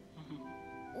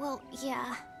 Well,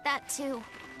 yeah, that too.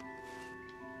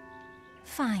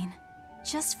 Fine.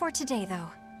 Just for today, though.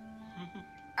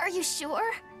 Are you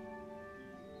sure?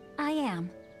 I am.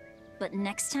 But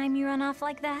next time you run off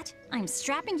like that, I'm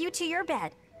strapping you to your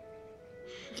bed.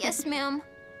 Yes, ma'am.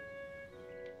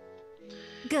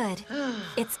 Good.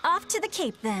 It's off to the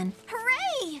Cape then.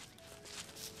 Hooray!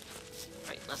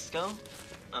 Right, let's go.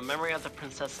 A memory of the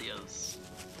Princessias.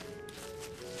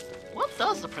 What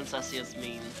does the Princessias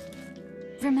mean?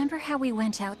 Remember how we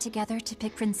went out together to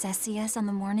pick Princessias on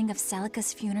the morning of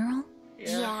Celica's funeral?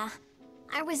 Yeah.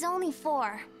 I was only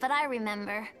 4, but I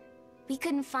remember. We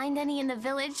couldn't find any in the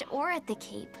village or at the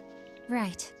Cape.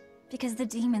 Right, because the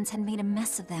demons had made a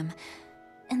mess of them.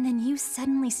 And then you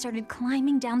suddenly started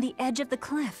climbing down the edge of the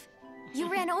cliff. You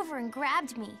ran over and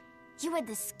grabbed me. You had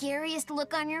the scariest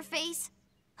look on your face.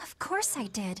 Of course I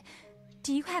did.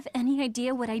 Do you have any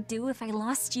idea what I'd do if I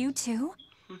lost you too?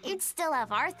 You'd still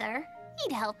have Arthur.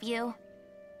 He'd help you.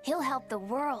 He'll help the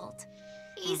world.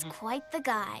 He's quite the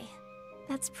guy.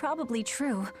 That's probably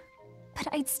true. But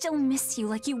I'd still miss you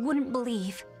like you wouldn't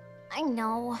believe. I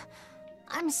know.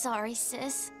 I'm sorry,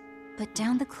 sis. But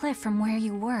down the cliff from where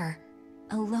you were,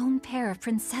 a lone pair of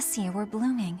Princessia were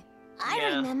blooming.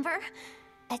 I remember.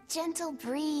 A gentle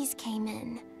breeze came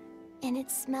in, and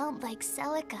it smelled like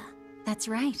Celica. That's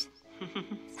right.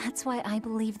 That's why I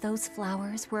believe those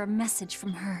flowers were a message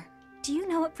from her. Do you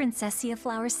know what Princessia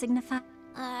flowers signify?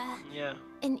 Yeah.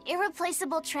 An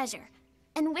irreplaceable treasure,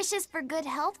 and wishes for good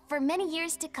health for many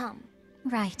years to come.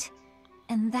 Right.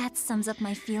 And that sums up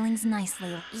my feelings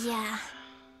nicely. Yeah.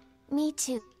 Me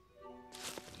too.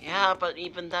 Yeah, but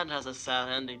even that has a sad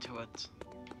ending to it.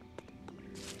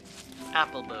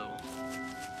 Appleboo.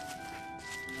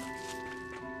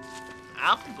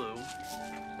 Appleboo?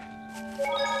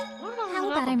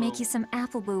 How about I make you some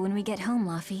Appleboo when we get home,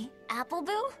 Luffy?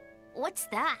 Appleboo? What's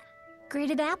that?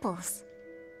 Grated apples.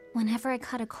 Whenever I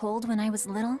caught a cold when I was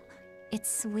little, it's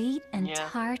sweet and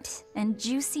tart and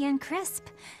juicy and crisp.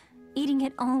 Eating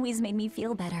it always made me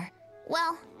feel better.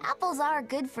 Well, apples are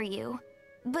good for you.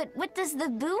 But what does the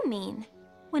boo mean?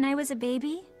 When I was a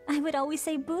baby, I would always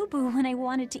say boo-boo when I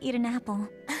wanted to eat an apple.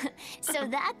 So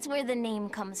that's where the name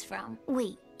comes from.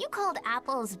 Wait, you called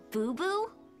apples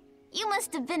boo-boo? You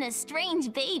must have been a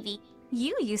strange baby.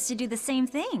 You used to do the same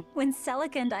thing. When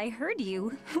Celica and I heard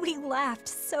you, we laughed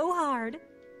so hard.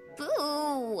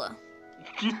 Boo!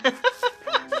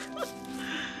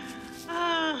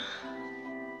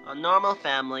 A normal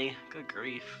family. Good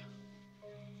grief.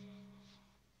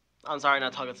 I'm sorry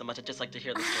not talking so much. I just like to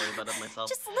hear the story about it myself.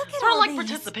 Just look at I don't all like these.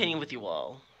 participating with you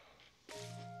all.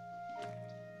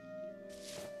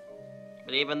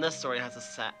 But even this story has a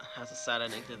sad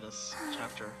ending to this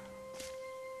chapter.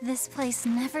 This place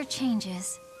never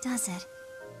changes, does it?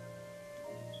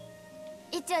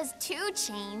 It does too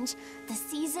change. The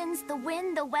seasons, the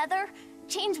wind, the weather.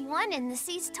 Change one and the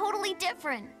sea's totally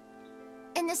different.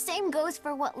 And the same goes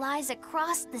for what lies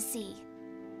across the sea.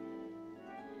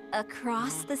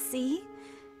 Across the sea?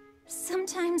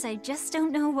 Sometimes I just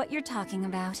don't know what you're talking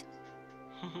about.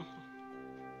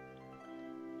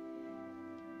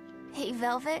 Hey,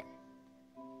 Velvet.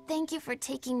 Thank you for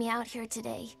taking me out here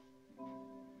today.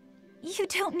 You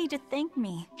don't need to thank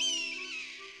me.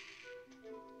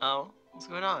 Oh, what's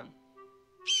going on?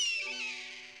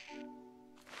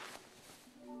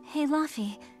 Hey,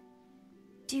 Luffy.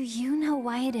 Do you know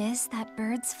why it is that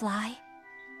birds fly?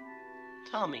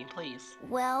 Tell me, please.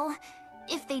 Well,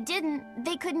 if they didn't,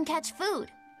 they couldn't catch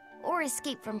food. Or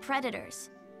escape from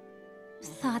predators.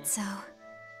 Thought so.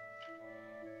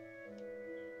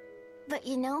 But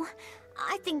you know,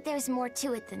 I think there's more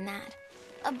to it than that.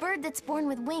 A bird that's born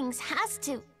with wings has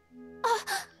to...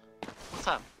 What's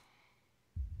up?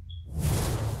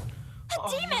 A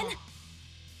demon!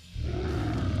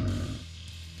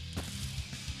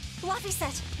 Luffy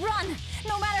said, run!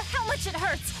 No matter how much it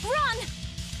hurts, run!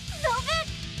 Velvet!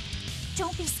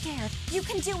 Don't be scared. You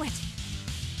can do it.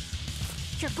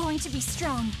 You're going to be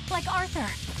strong, like Arthur.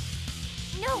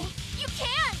 No, you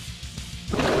can't!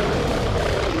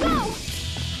 Go!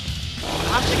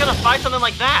 How's she gonna fight something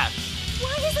like that?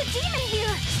 Why is a demon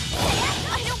here?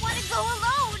 I don't want to go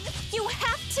alone! You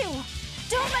have to!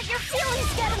 Don't let your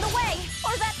feelings get in the way,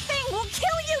 or that thing will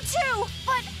kill you too!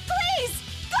 But please,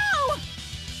 go!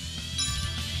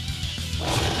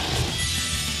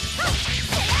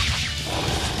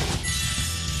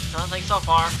 Nothing so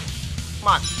far. Come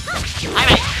on. I'm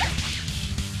it!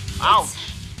 Ouch!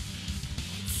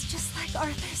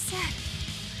 Arthur said.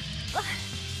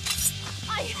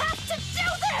 I have to do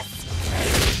this!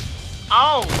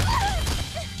 Oh!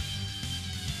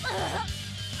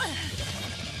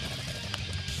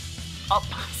 Up.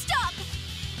 Stop!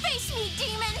 Face me,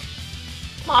 demon!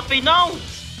 Fluffy, no!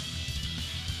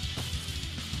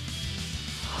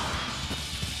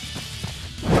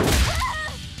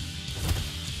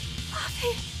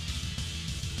 Fluffy.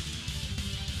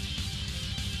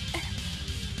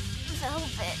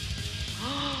 Velvet.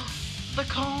 The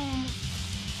comb!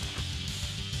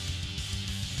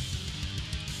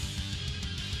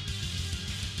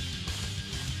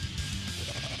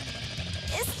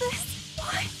 Is this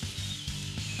what?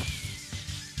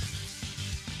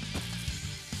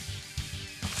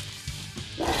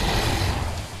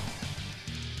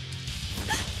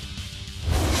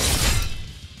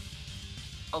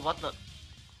 Oh, what the?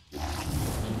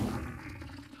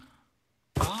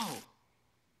 Oh.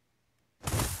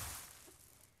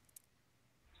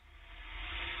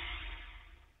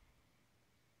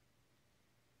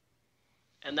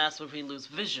 And that's when we lose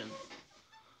vision.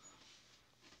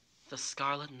 The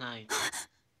Scarlet Knight.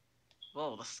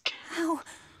 Whoa, the How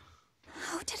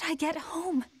did I get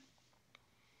home?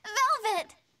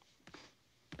 Velvet!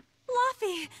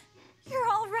 Fluffy, you're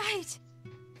all right.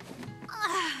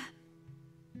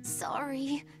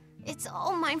 Sorry. It's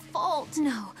all my fault.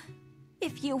 No.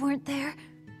 If you weren't there,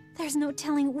 there's no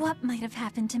telling what might have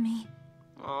happened to me.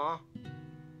 Aw.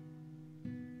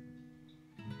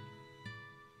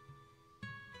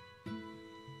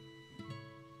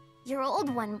 Your old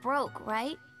one broke,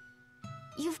 right?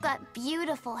 You've got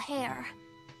beautiful hair.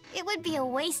 It would be a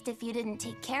waste if you didn't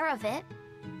take care of it.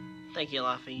 Thank you,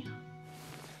 Laffy.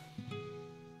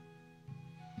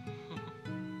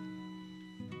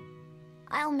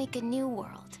 I'll make a new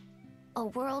world. A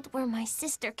world where my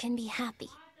sister can be happy.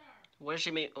 What does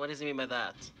he mean by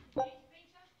that?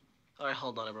 Alright,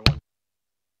 hold on, everyone.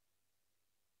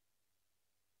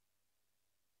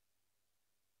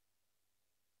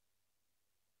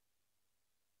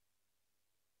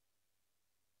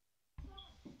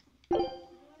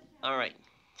 Alright,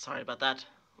 sorry about that.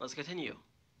 Let's continue.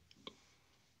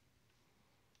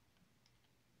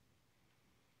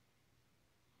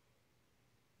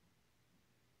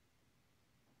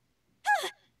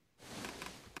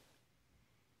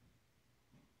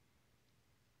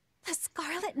 The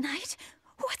Scarlet Knight?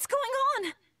 What's going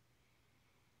on?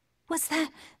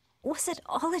 Was it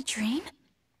all a dream?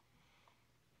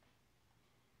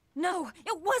 No,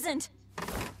 it wasn't!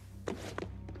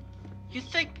 You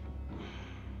think...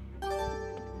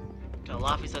 Okay,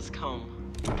 Laffy says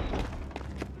comb.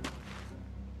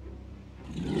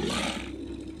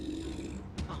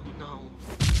 Oh no.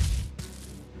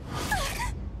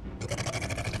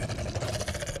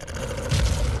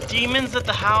 Demons at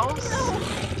the house? No!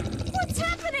 What's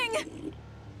happening?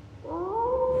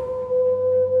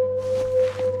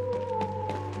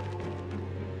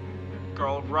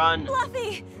 Girl, run.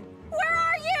 Fluffy! Where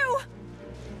are you?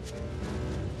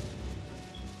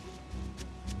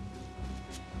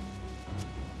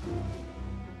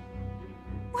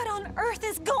 What on earth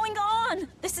is going on?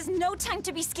 This is no time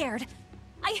to be scared.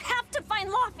 I have to find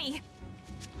Laffy.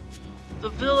 The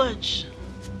village.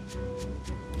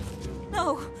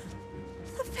 No.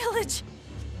 The village.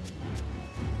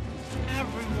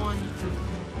 Everyone.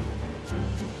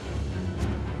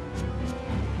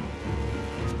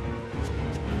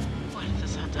 Why did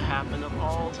this have to happen of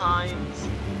all times?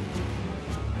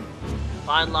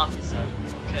 Find Laffy said.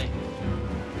 Okay.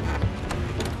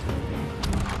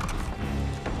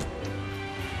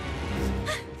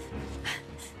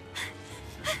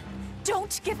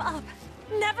 Don't give up.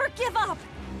 Never give up.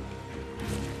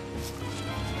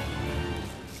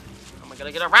 How am I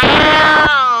gonna get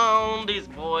around these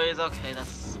boys? Okay,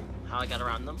 that's how I got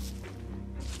around them.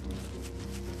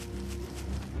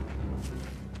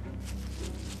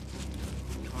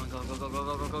 Come on, go, go, go, go,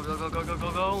 go, go, go, go, go, go,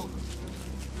 go, go.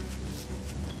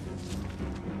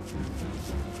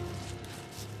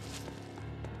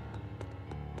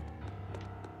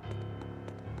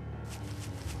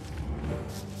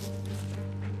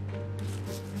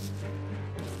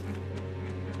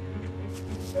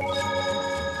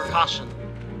 Precaution.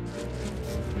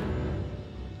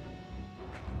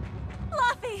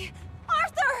 Laffy!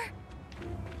 Arthur!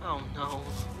 Oh no.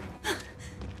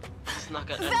 It's not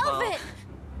gonna end Velvet! well.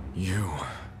 You.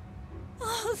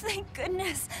 Oh, thank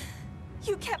goodness.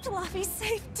 You kept Laffy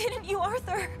safe, didn't you,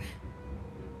 Arthur?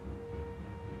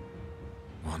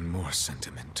 One more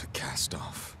sentiment to cast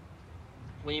off.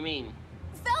 What do you mean?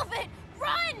 Velvet,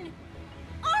 run!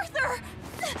 Arthur!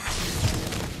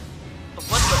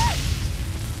 What the?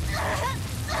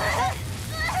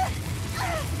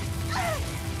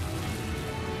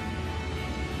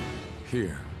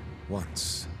 Here,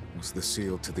 once, was the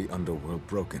seal to the underworld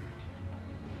broken.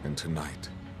 And tonight,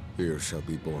 here shall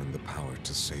be born the power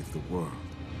to save the world.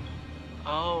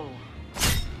 Oh.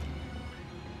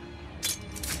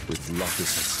 With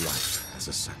Locus's life as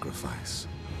a sacrifice.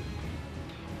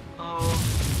 Oh.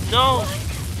 No!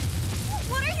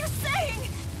 What are you saying?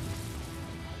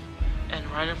 And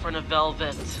right in front of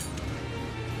Velvet.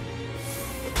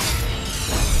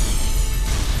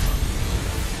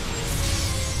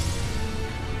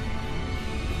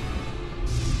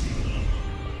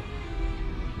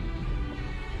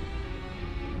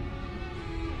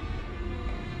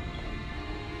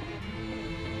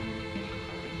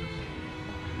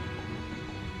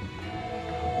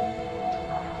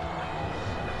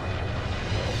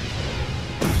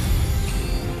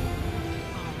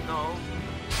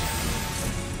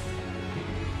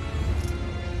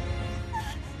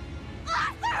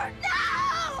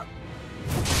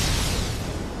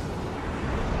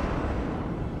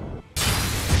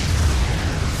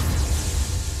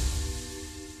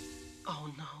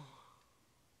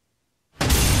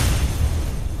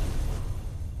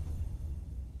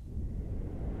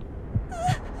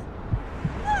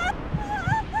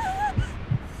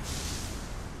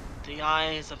 The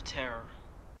eyes of terror.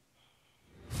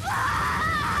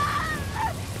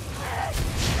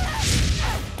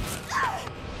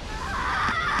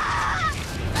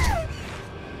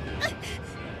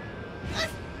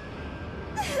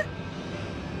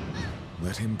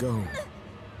 Let him go.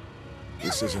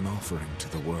 This is an offering to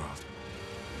the world.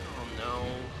 Oh no.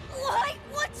 Why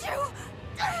would you?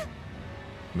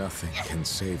 Nothing can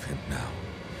save him now.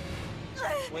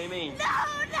 What do you mean? No!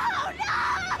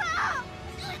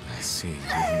 I see you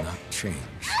will not change.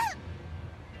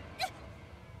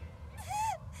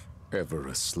 Ever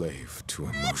a slave to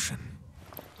emotion.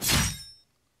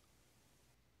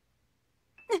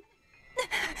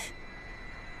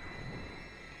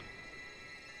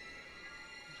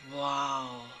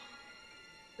 Wow.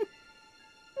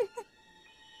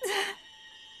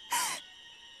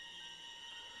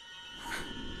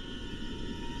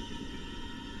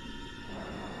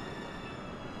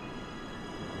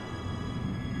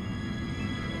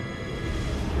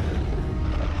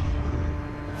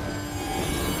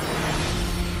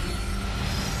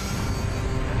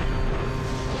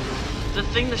 The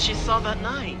thing that she saw that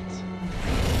night.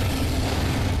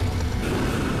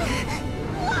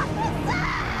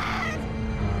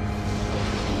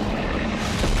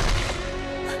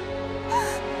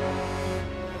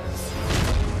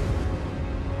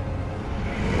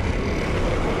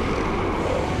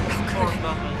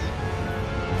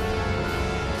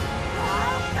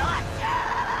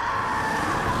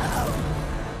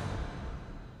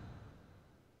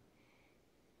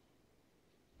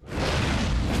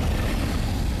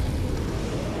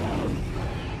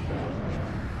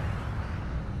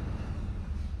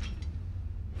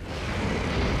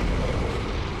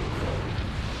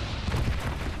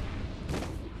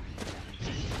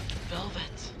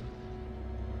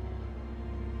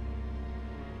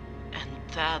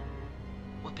 That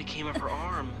what became of her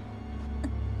arm.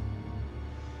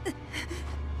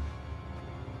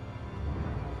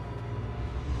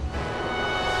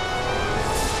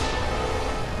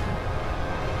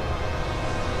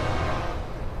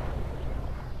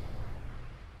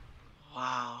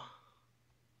 Wow.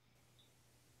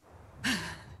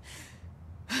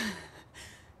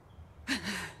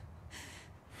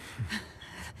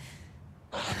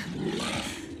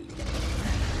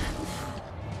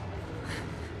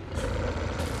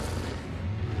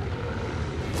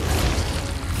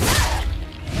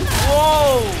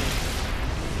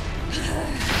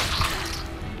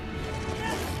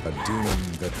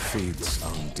 That feeds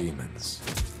on demons.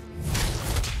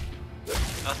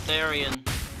 Arthurian.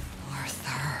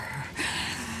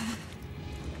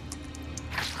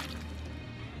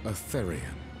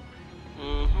 Arthurian.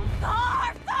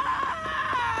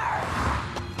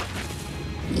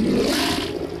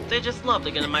 They just love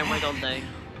to get in my way all day.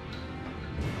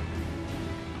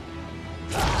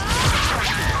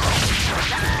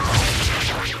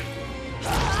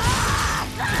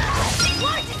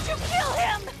 Why did you kill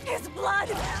him? His blood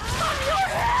on your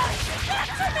hands!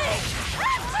 Answer me!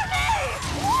 Answer me!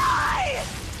 Why?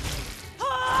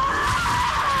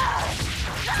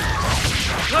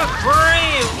 Good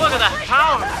grief! Look at that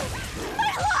power!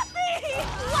 My Luffy!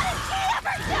 What did he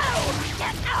ever do?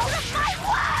 Get out of my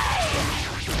way!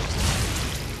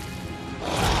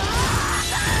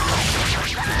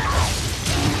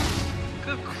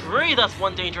 Good grief, that's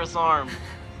one dangerous arm.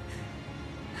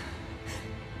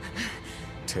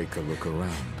 Take a look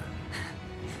around.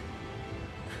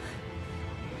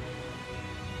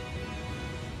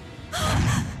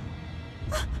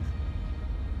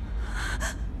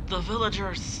 The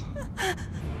villagers.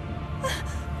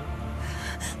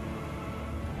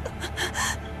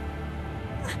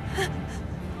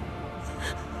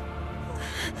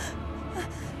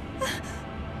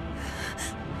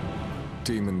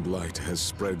 Demon blight has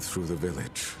spread through the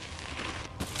village.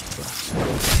 But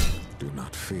do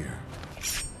not fear.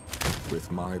 With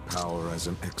my power as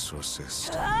an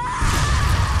exorcist,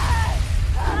 I,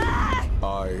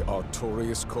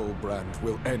 Artorius Colbrand,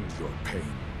 will end your pain.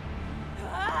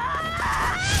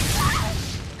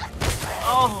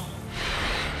 Oh.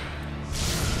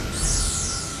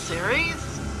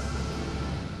 Series?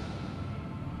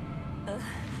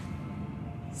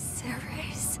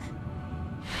 Ceres.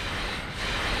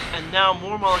 And now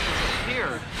more molecules have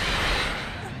appeared.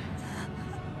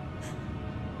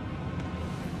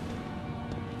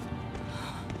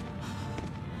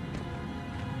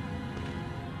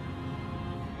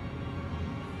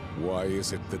 Why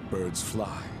is it that birds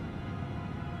fly?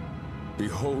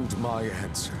 Behold my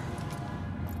answer.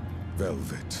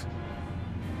 Velvet.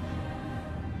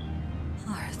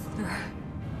 Arthur.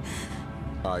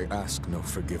 I ask no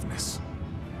forgiveness.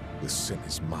 The sin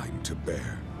is mine to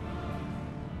bear.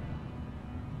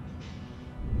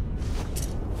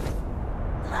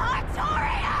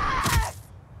 Artorius!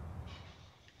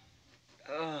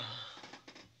 Ugh.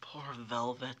 Poor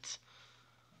Velvet.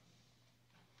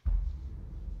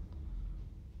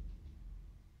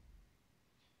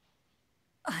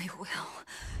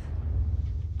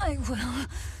 I will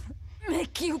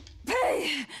make you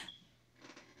pay.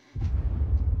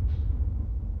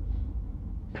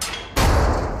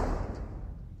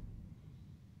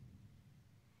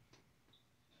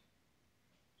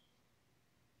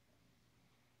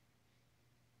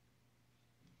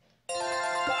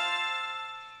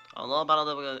 Although battle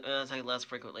that will attack less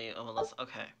frequently,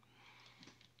 okay.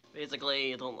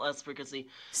 Basically, the less frequency.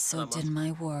 So did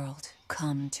my world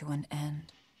come to an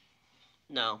end?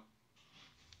 No.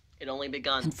 It only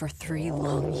begun. And for 3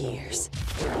 long years,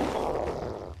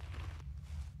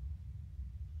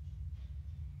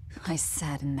 I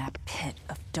sat in that pit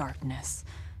of darkness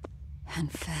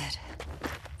and fed.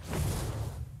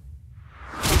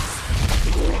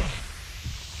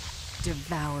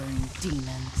 Devouring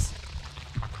demons.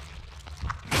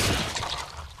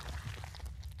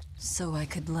 So I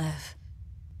could live.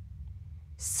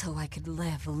 So I could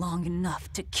live long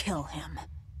enough to kill him.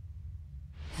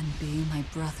 And be my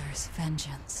brother's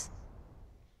vengeance.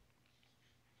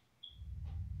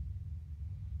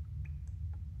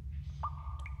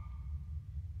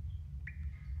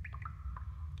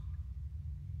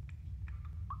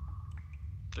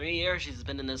 Three years she's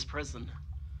been in this prison.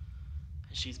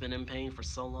 And she's been in pain for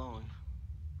so long.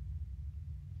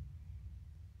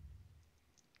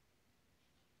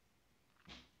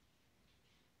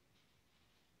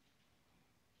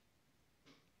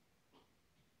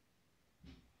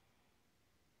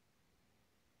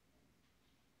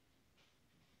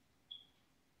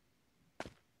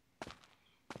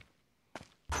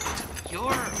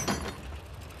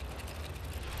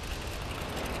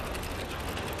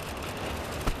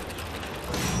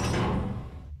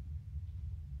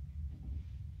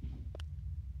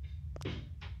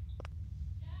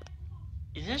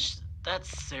 That's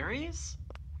Ceres?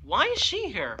 Why is she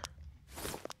here?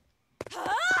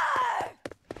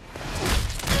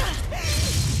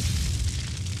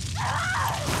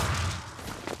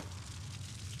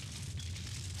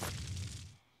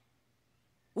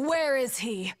 Where is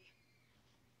he?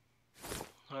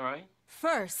 Alright.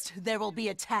 First, there will be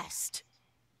a test.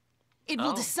 It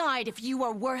will decide if you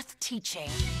are worth teaching.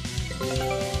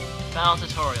 Battle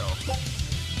tutorial.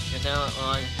 You're now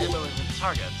on him with the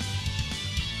target.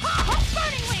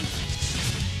 Burning wing!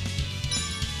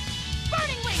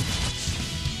 Burning wing!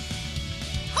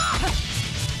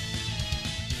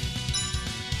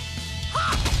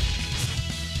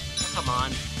 Come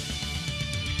on.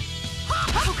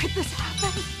 How could this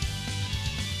happen?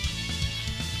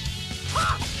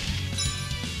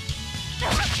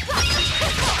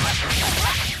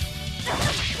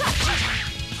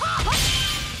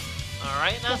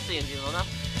 Alright, that seems easy enough.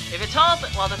 If you tell us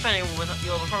while defending,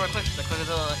 you'll perform a quick stick. Quick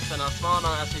will spend a small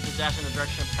amount of SP to dash in the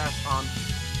direction passed on,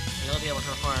 and you'll be able to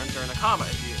perform during the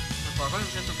combat. If you perform a quick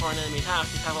stick before an enemy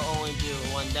task, this will only do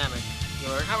 1 damage.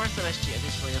 You will recover some SG.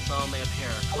 Additionally, a soul may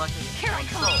appear, collecting one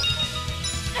soul.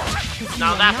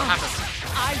 Now that's what happens.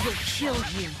 I will kill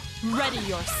you. Ready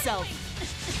yourself.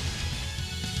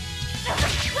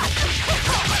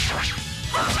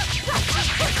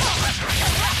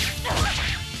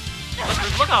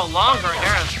 Look how long her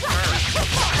hair is turned.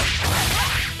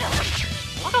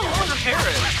 Look how long her hair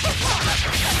is.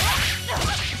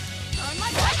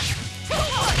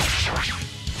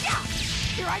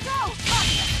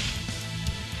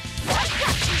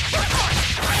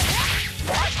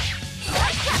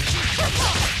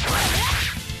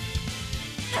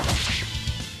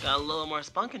 Got a little more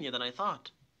spunk in you than I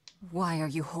thought. Why are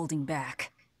you holding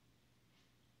back?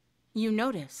 You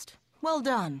noticed. Well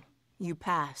done. You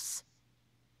pass.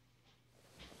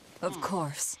 Of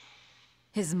course.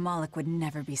 His Moloch would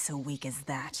never be so weak as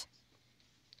that.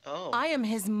 Oh. I am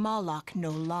his Moloch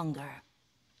no longer.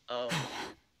 Oh.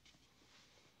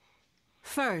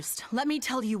 First, let me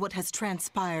tell you what has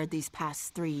transpired these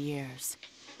past 3 years.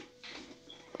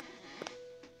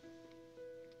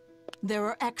 There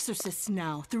are exorcists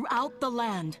now throughout the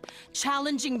land,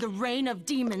 challenging the reign of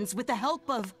demons with the help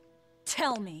of...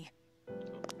 Tell me.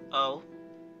 Oh.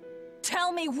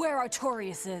 Tell me where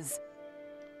Artorias is.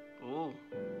 Ooh.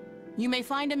 You may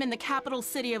find him in the capital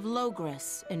city of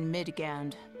Logris in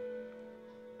Midgand.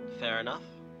 Fair enough.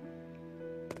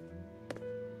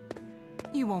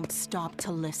 You won't stop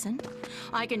to listen.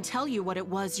 I can tell you what it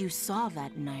was you saw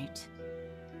that night.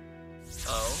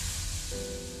 Oh.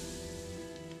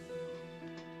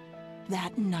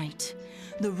 That night,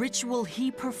 the ritual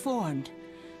he performed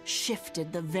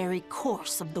shifted the very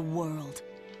course of the world.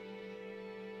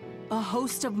 A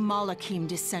host of Malachim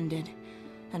descended,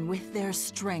 and with their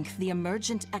strength, the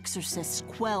emergent exorcists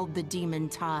quelled the demon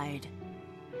tide.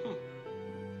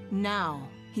 Now,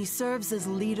 he serves as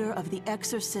leader of the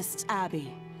Exorcists'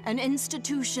 Abbey, an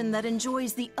institution that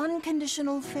enjoys the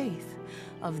unconditional faith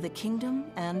of the kingdom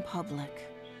and public.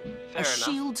 Fair enough.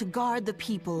 Shield to guard the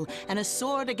people and a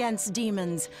sword against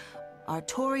demons,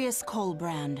 Artorias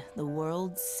Colbrand, the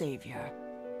world's savior.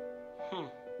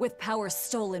 With power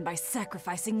stolen by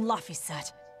sacrificing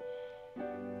Laphicet.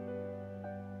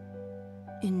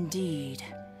 Indeed.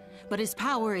 But his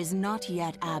power is not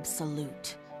yet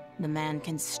absolute. The man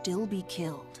can still be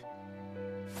killed.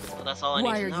 Well, that's all I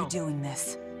Why need to are know. you doing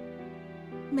this?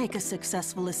 Make a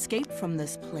successful escape from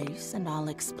this place, and I'll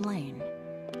explain.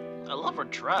 I love her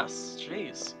dress.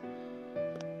 Jeez.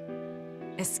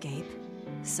 Escape?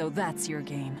 So that's your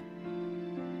game.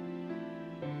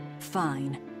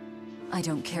 Fine. I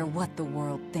don't care what the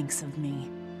world thinks of me.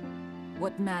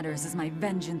 What matters is my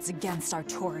vengeance against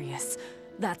Artorias.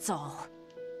 That's all.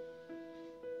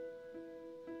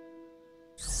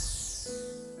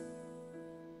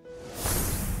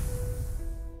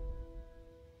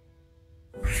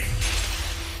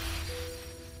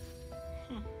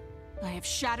 I have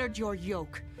shattered your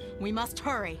yoke. We must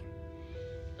hurry.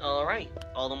 Alright.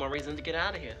 All the more reason to get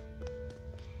out of here.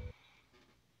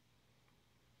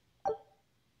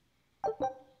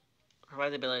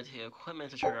 Provide the ability to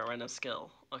equipment to trigger a random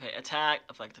skill. Okay, attack,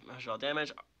 effective measure all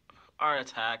damage, art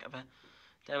attack,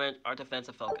 damage, art defense,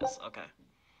 and focus. Okay.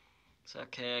 So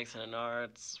kicks and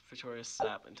arts, victorious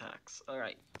sap, and attacks.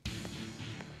 Alright.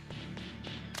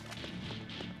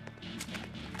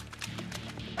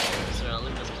 So I'll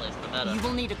leave this place in the meta. You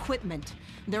will need equipment.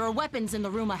 There are weapons in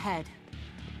the room ahead.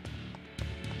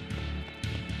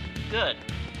 Good.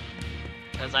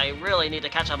 Because I really need to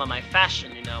catch up on my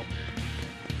fashion, you know.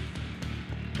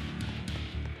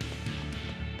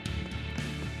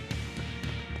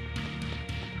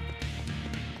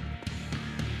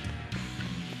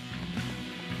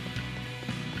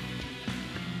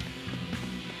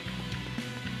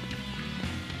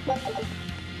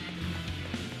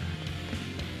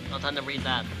 No time to read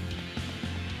that.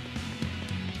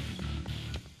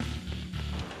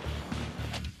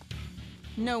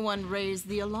 No one raised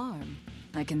the alarm.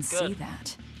 I can see Good.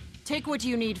 that. Take what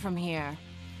you need from here.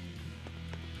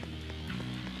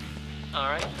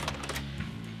 Alright.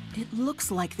 It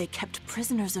looks like they kept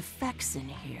prisoners' effects in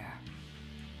here.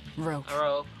 Rope. A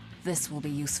rope. This will be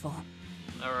useful.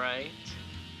 Alright.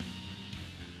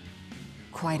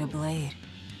 Quite a blade.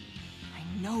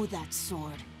 I know that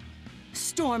sword.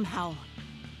 Stormhowl.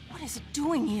 What is it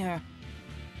doing here?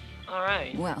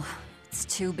 Alright. Well, it's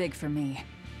too big for me.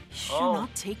 You're Oh.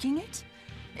 not taking it?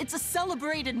 It's a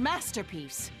celebrated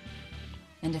masterpiece.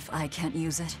 And if I can't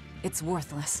use it, it's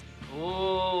worthless.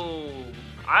 Ooh.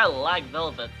 I like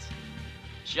Velvet.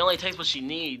 She only takes what she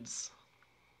needs.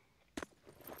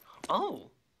 Oh.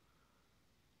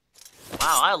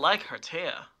 Wow, I like her too.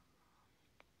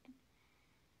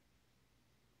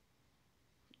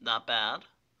 Not bad.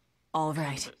 All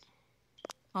right.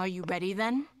 Are you ready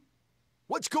then?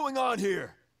 What's going on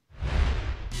here?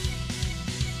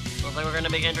 Looks like we're gonna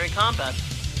be entering combat.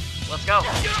 Let's go. Be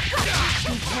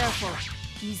careful.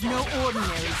 He's no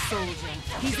ordinary soldier.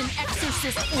 He's an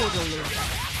exorcist orderly.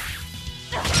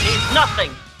 He's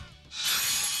nothing.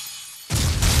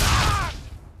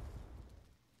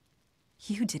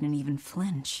 You didn't even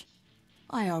flinch.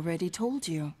 I already told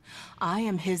you. I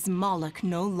am his Moloch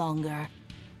no longer.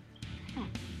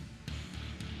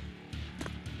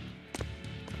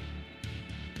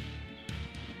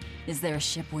 Is there a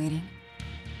ship waiting?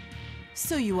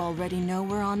 So you already know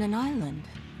we're on an island.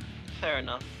 Fair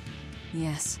enough.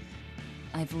 Yes.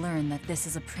 I've learned that this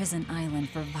is a prison island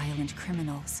for violent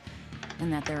criminals,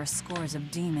 and that there are scores of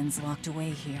demons locked away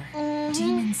here.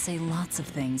 Demons say lots of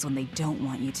things when they don't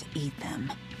want you to eat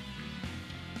them.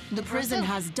 The prison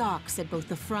has docks at both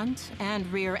the front and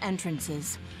rear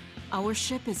entrances. Our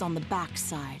ship is on the back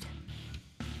side.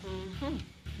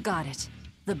 Got it.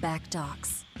 The back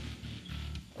docks.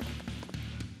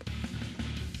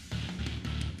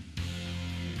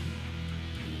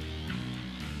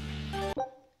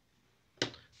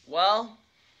 Well,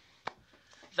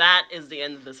 that is the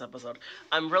end of this episode.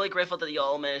 I'm really grateful that you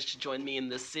all managed to join me in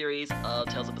this series of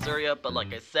Tales of Berseria, but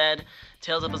like I said,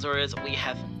 Tales of Berseria,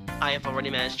 I have already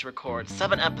managed to record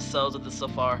 7 episodes of this so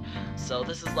far, so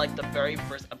this is like the very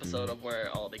first episode of where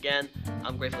it all began.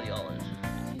 I'm grateful you all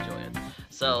enjoy it.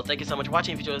 So thank you so much for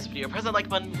watching. If you enjoyed this video, press that like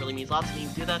button, it really means lots to me.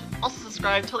 Do that. Also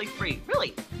subscribe, totally free.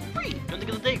 Really, free. Don't think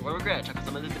of the day, won't regret. Check out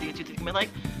some of this video too, think you might like.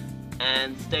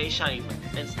 And stay shiny,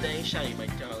 my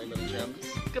darling little gems.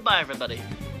 Goodbye, everybody.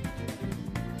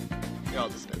 You're all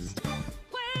dismissed.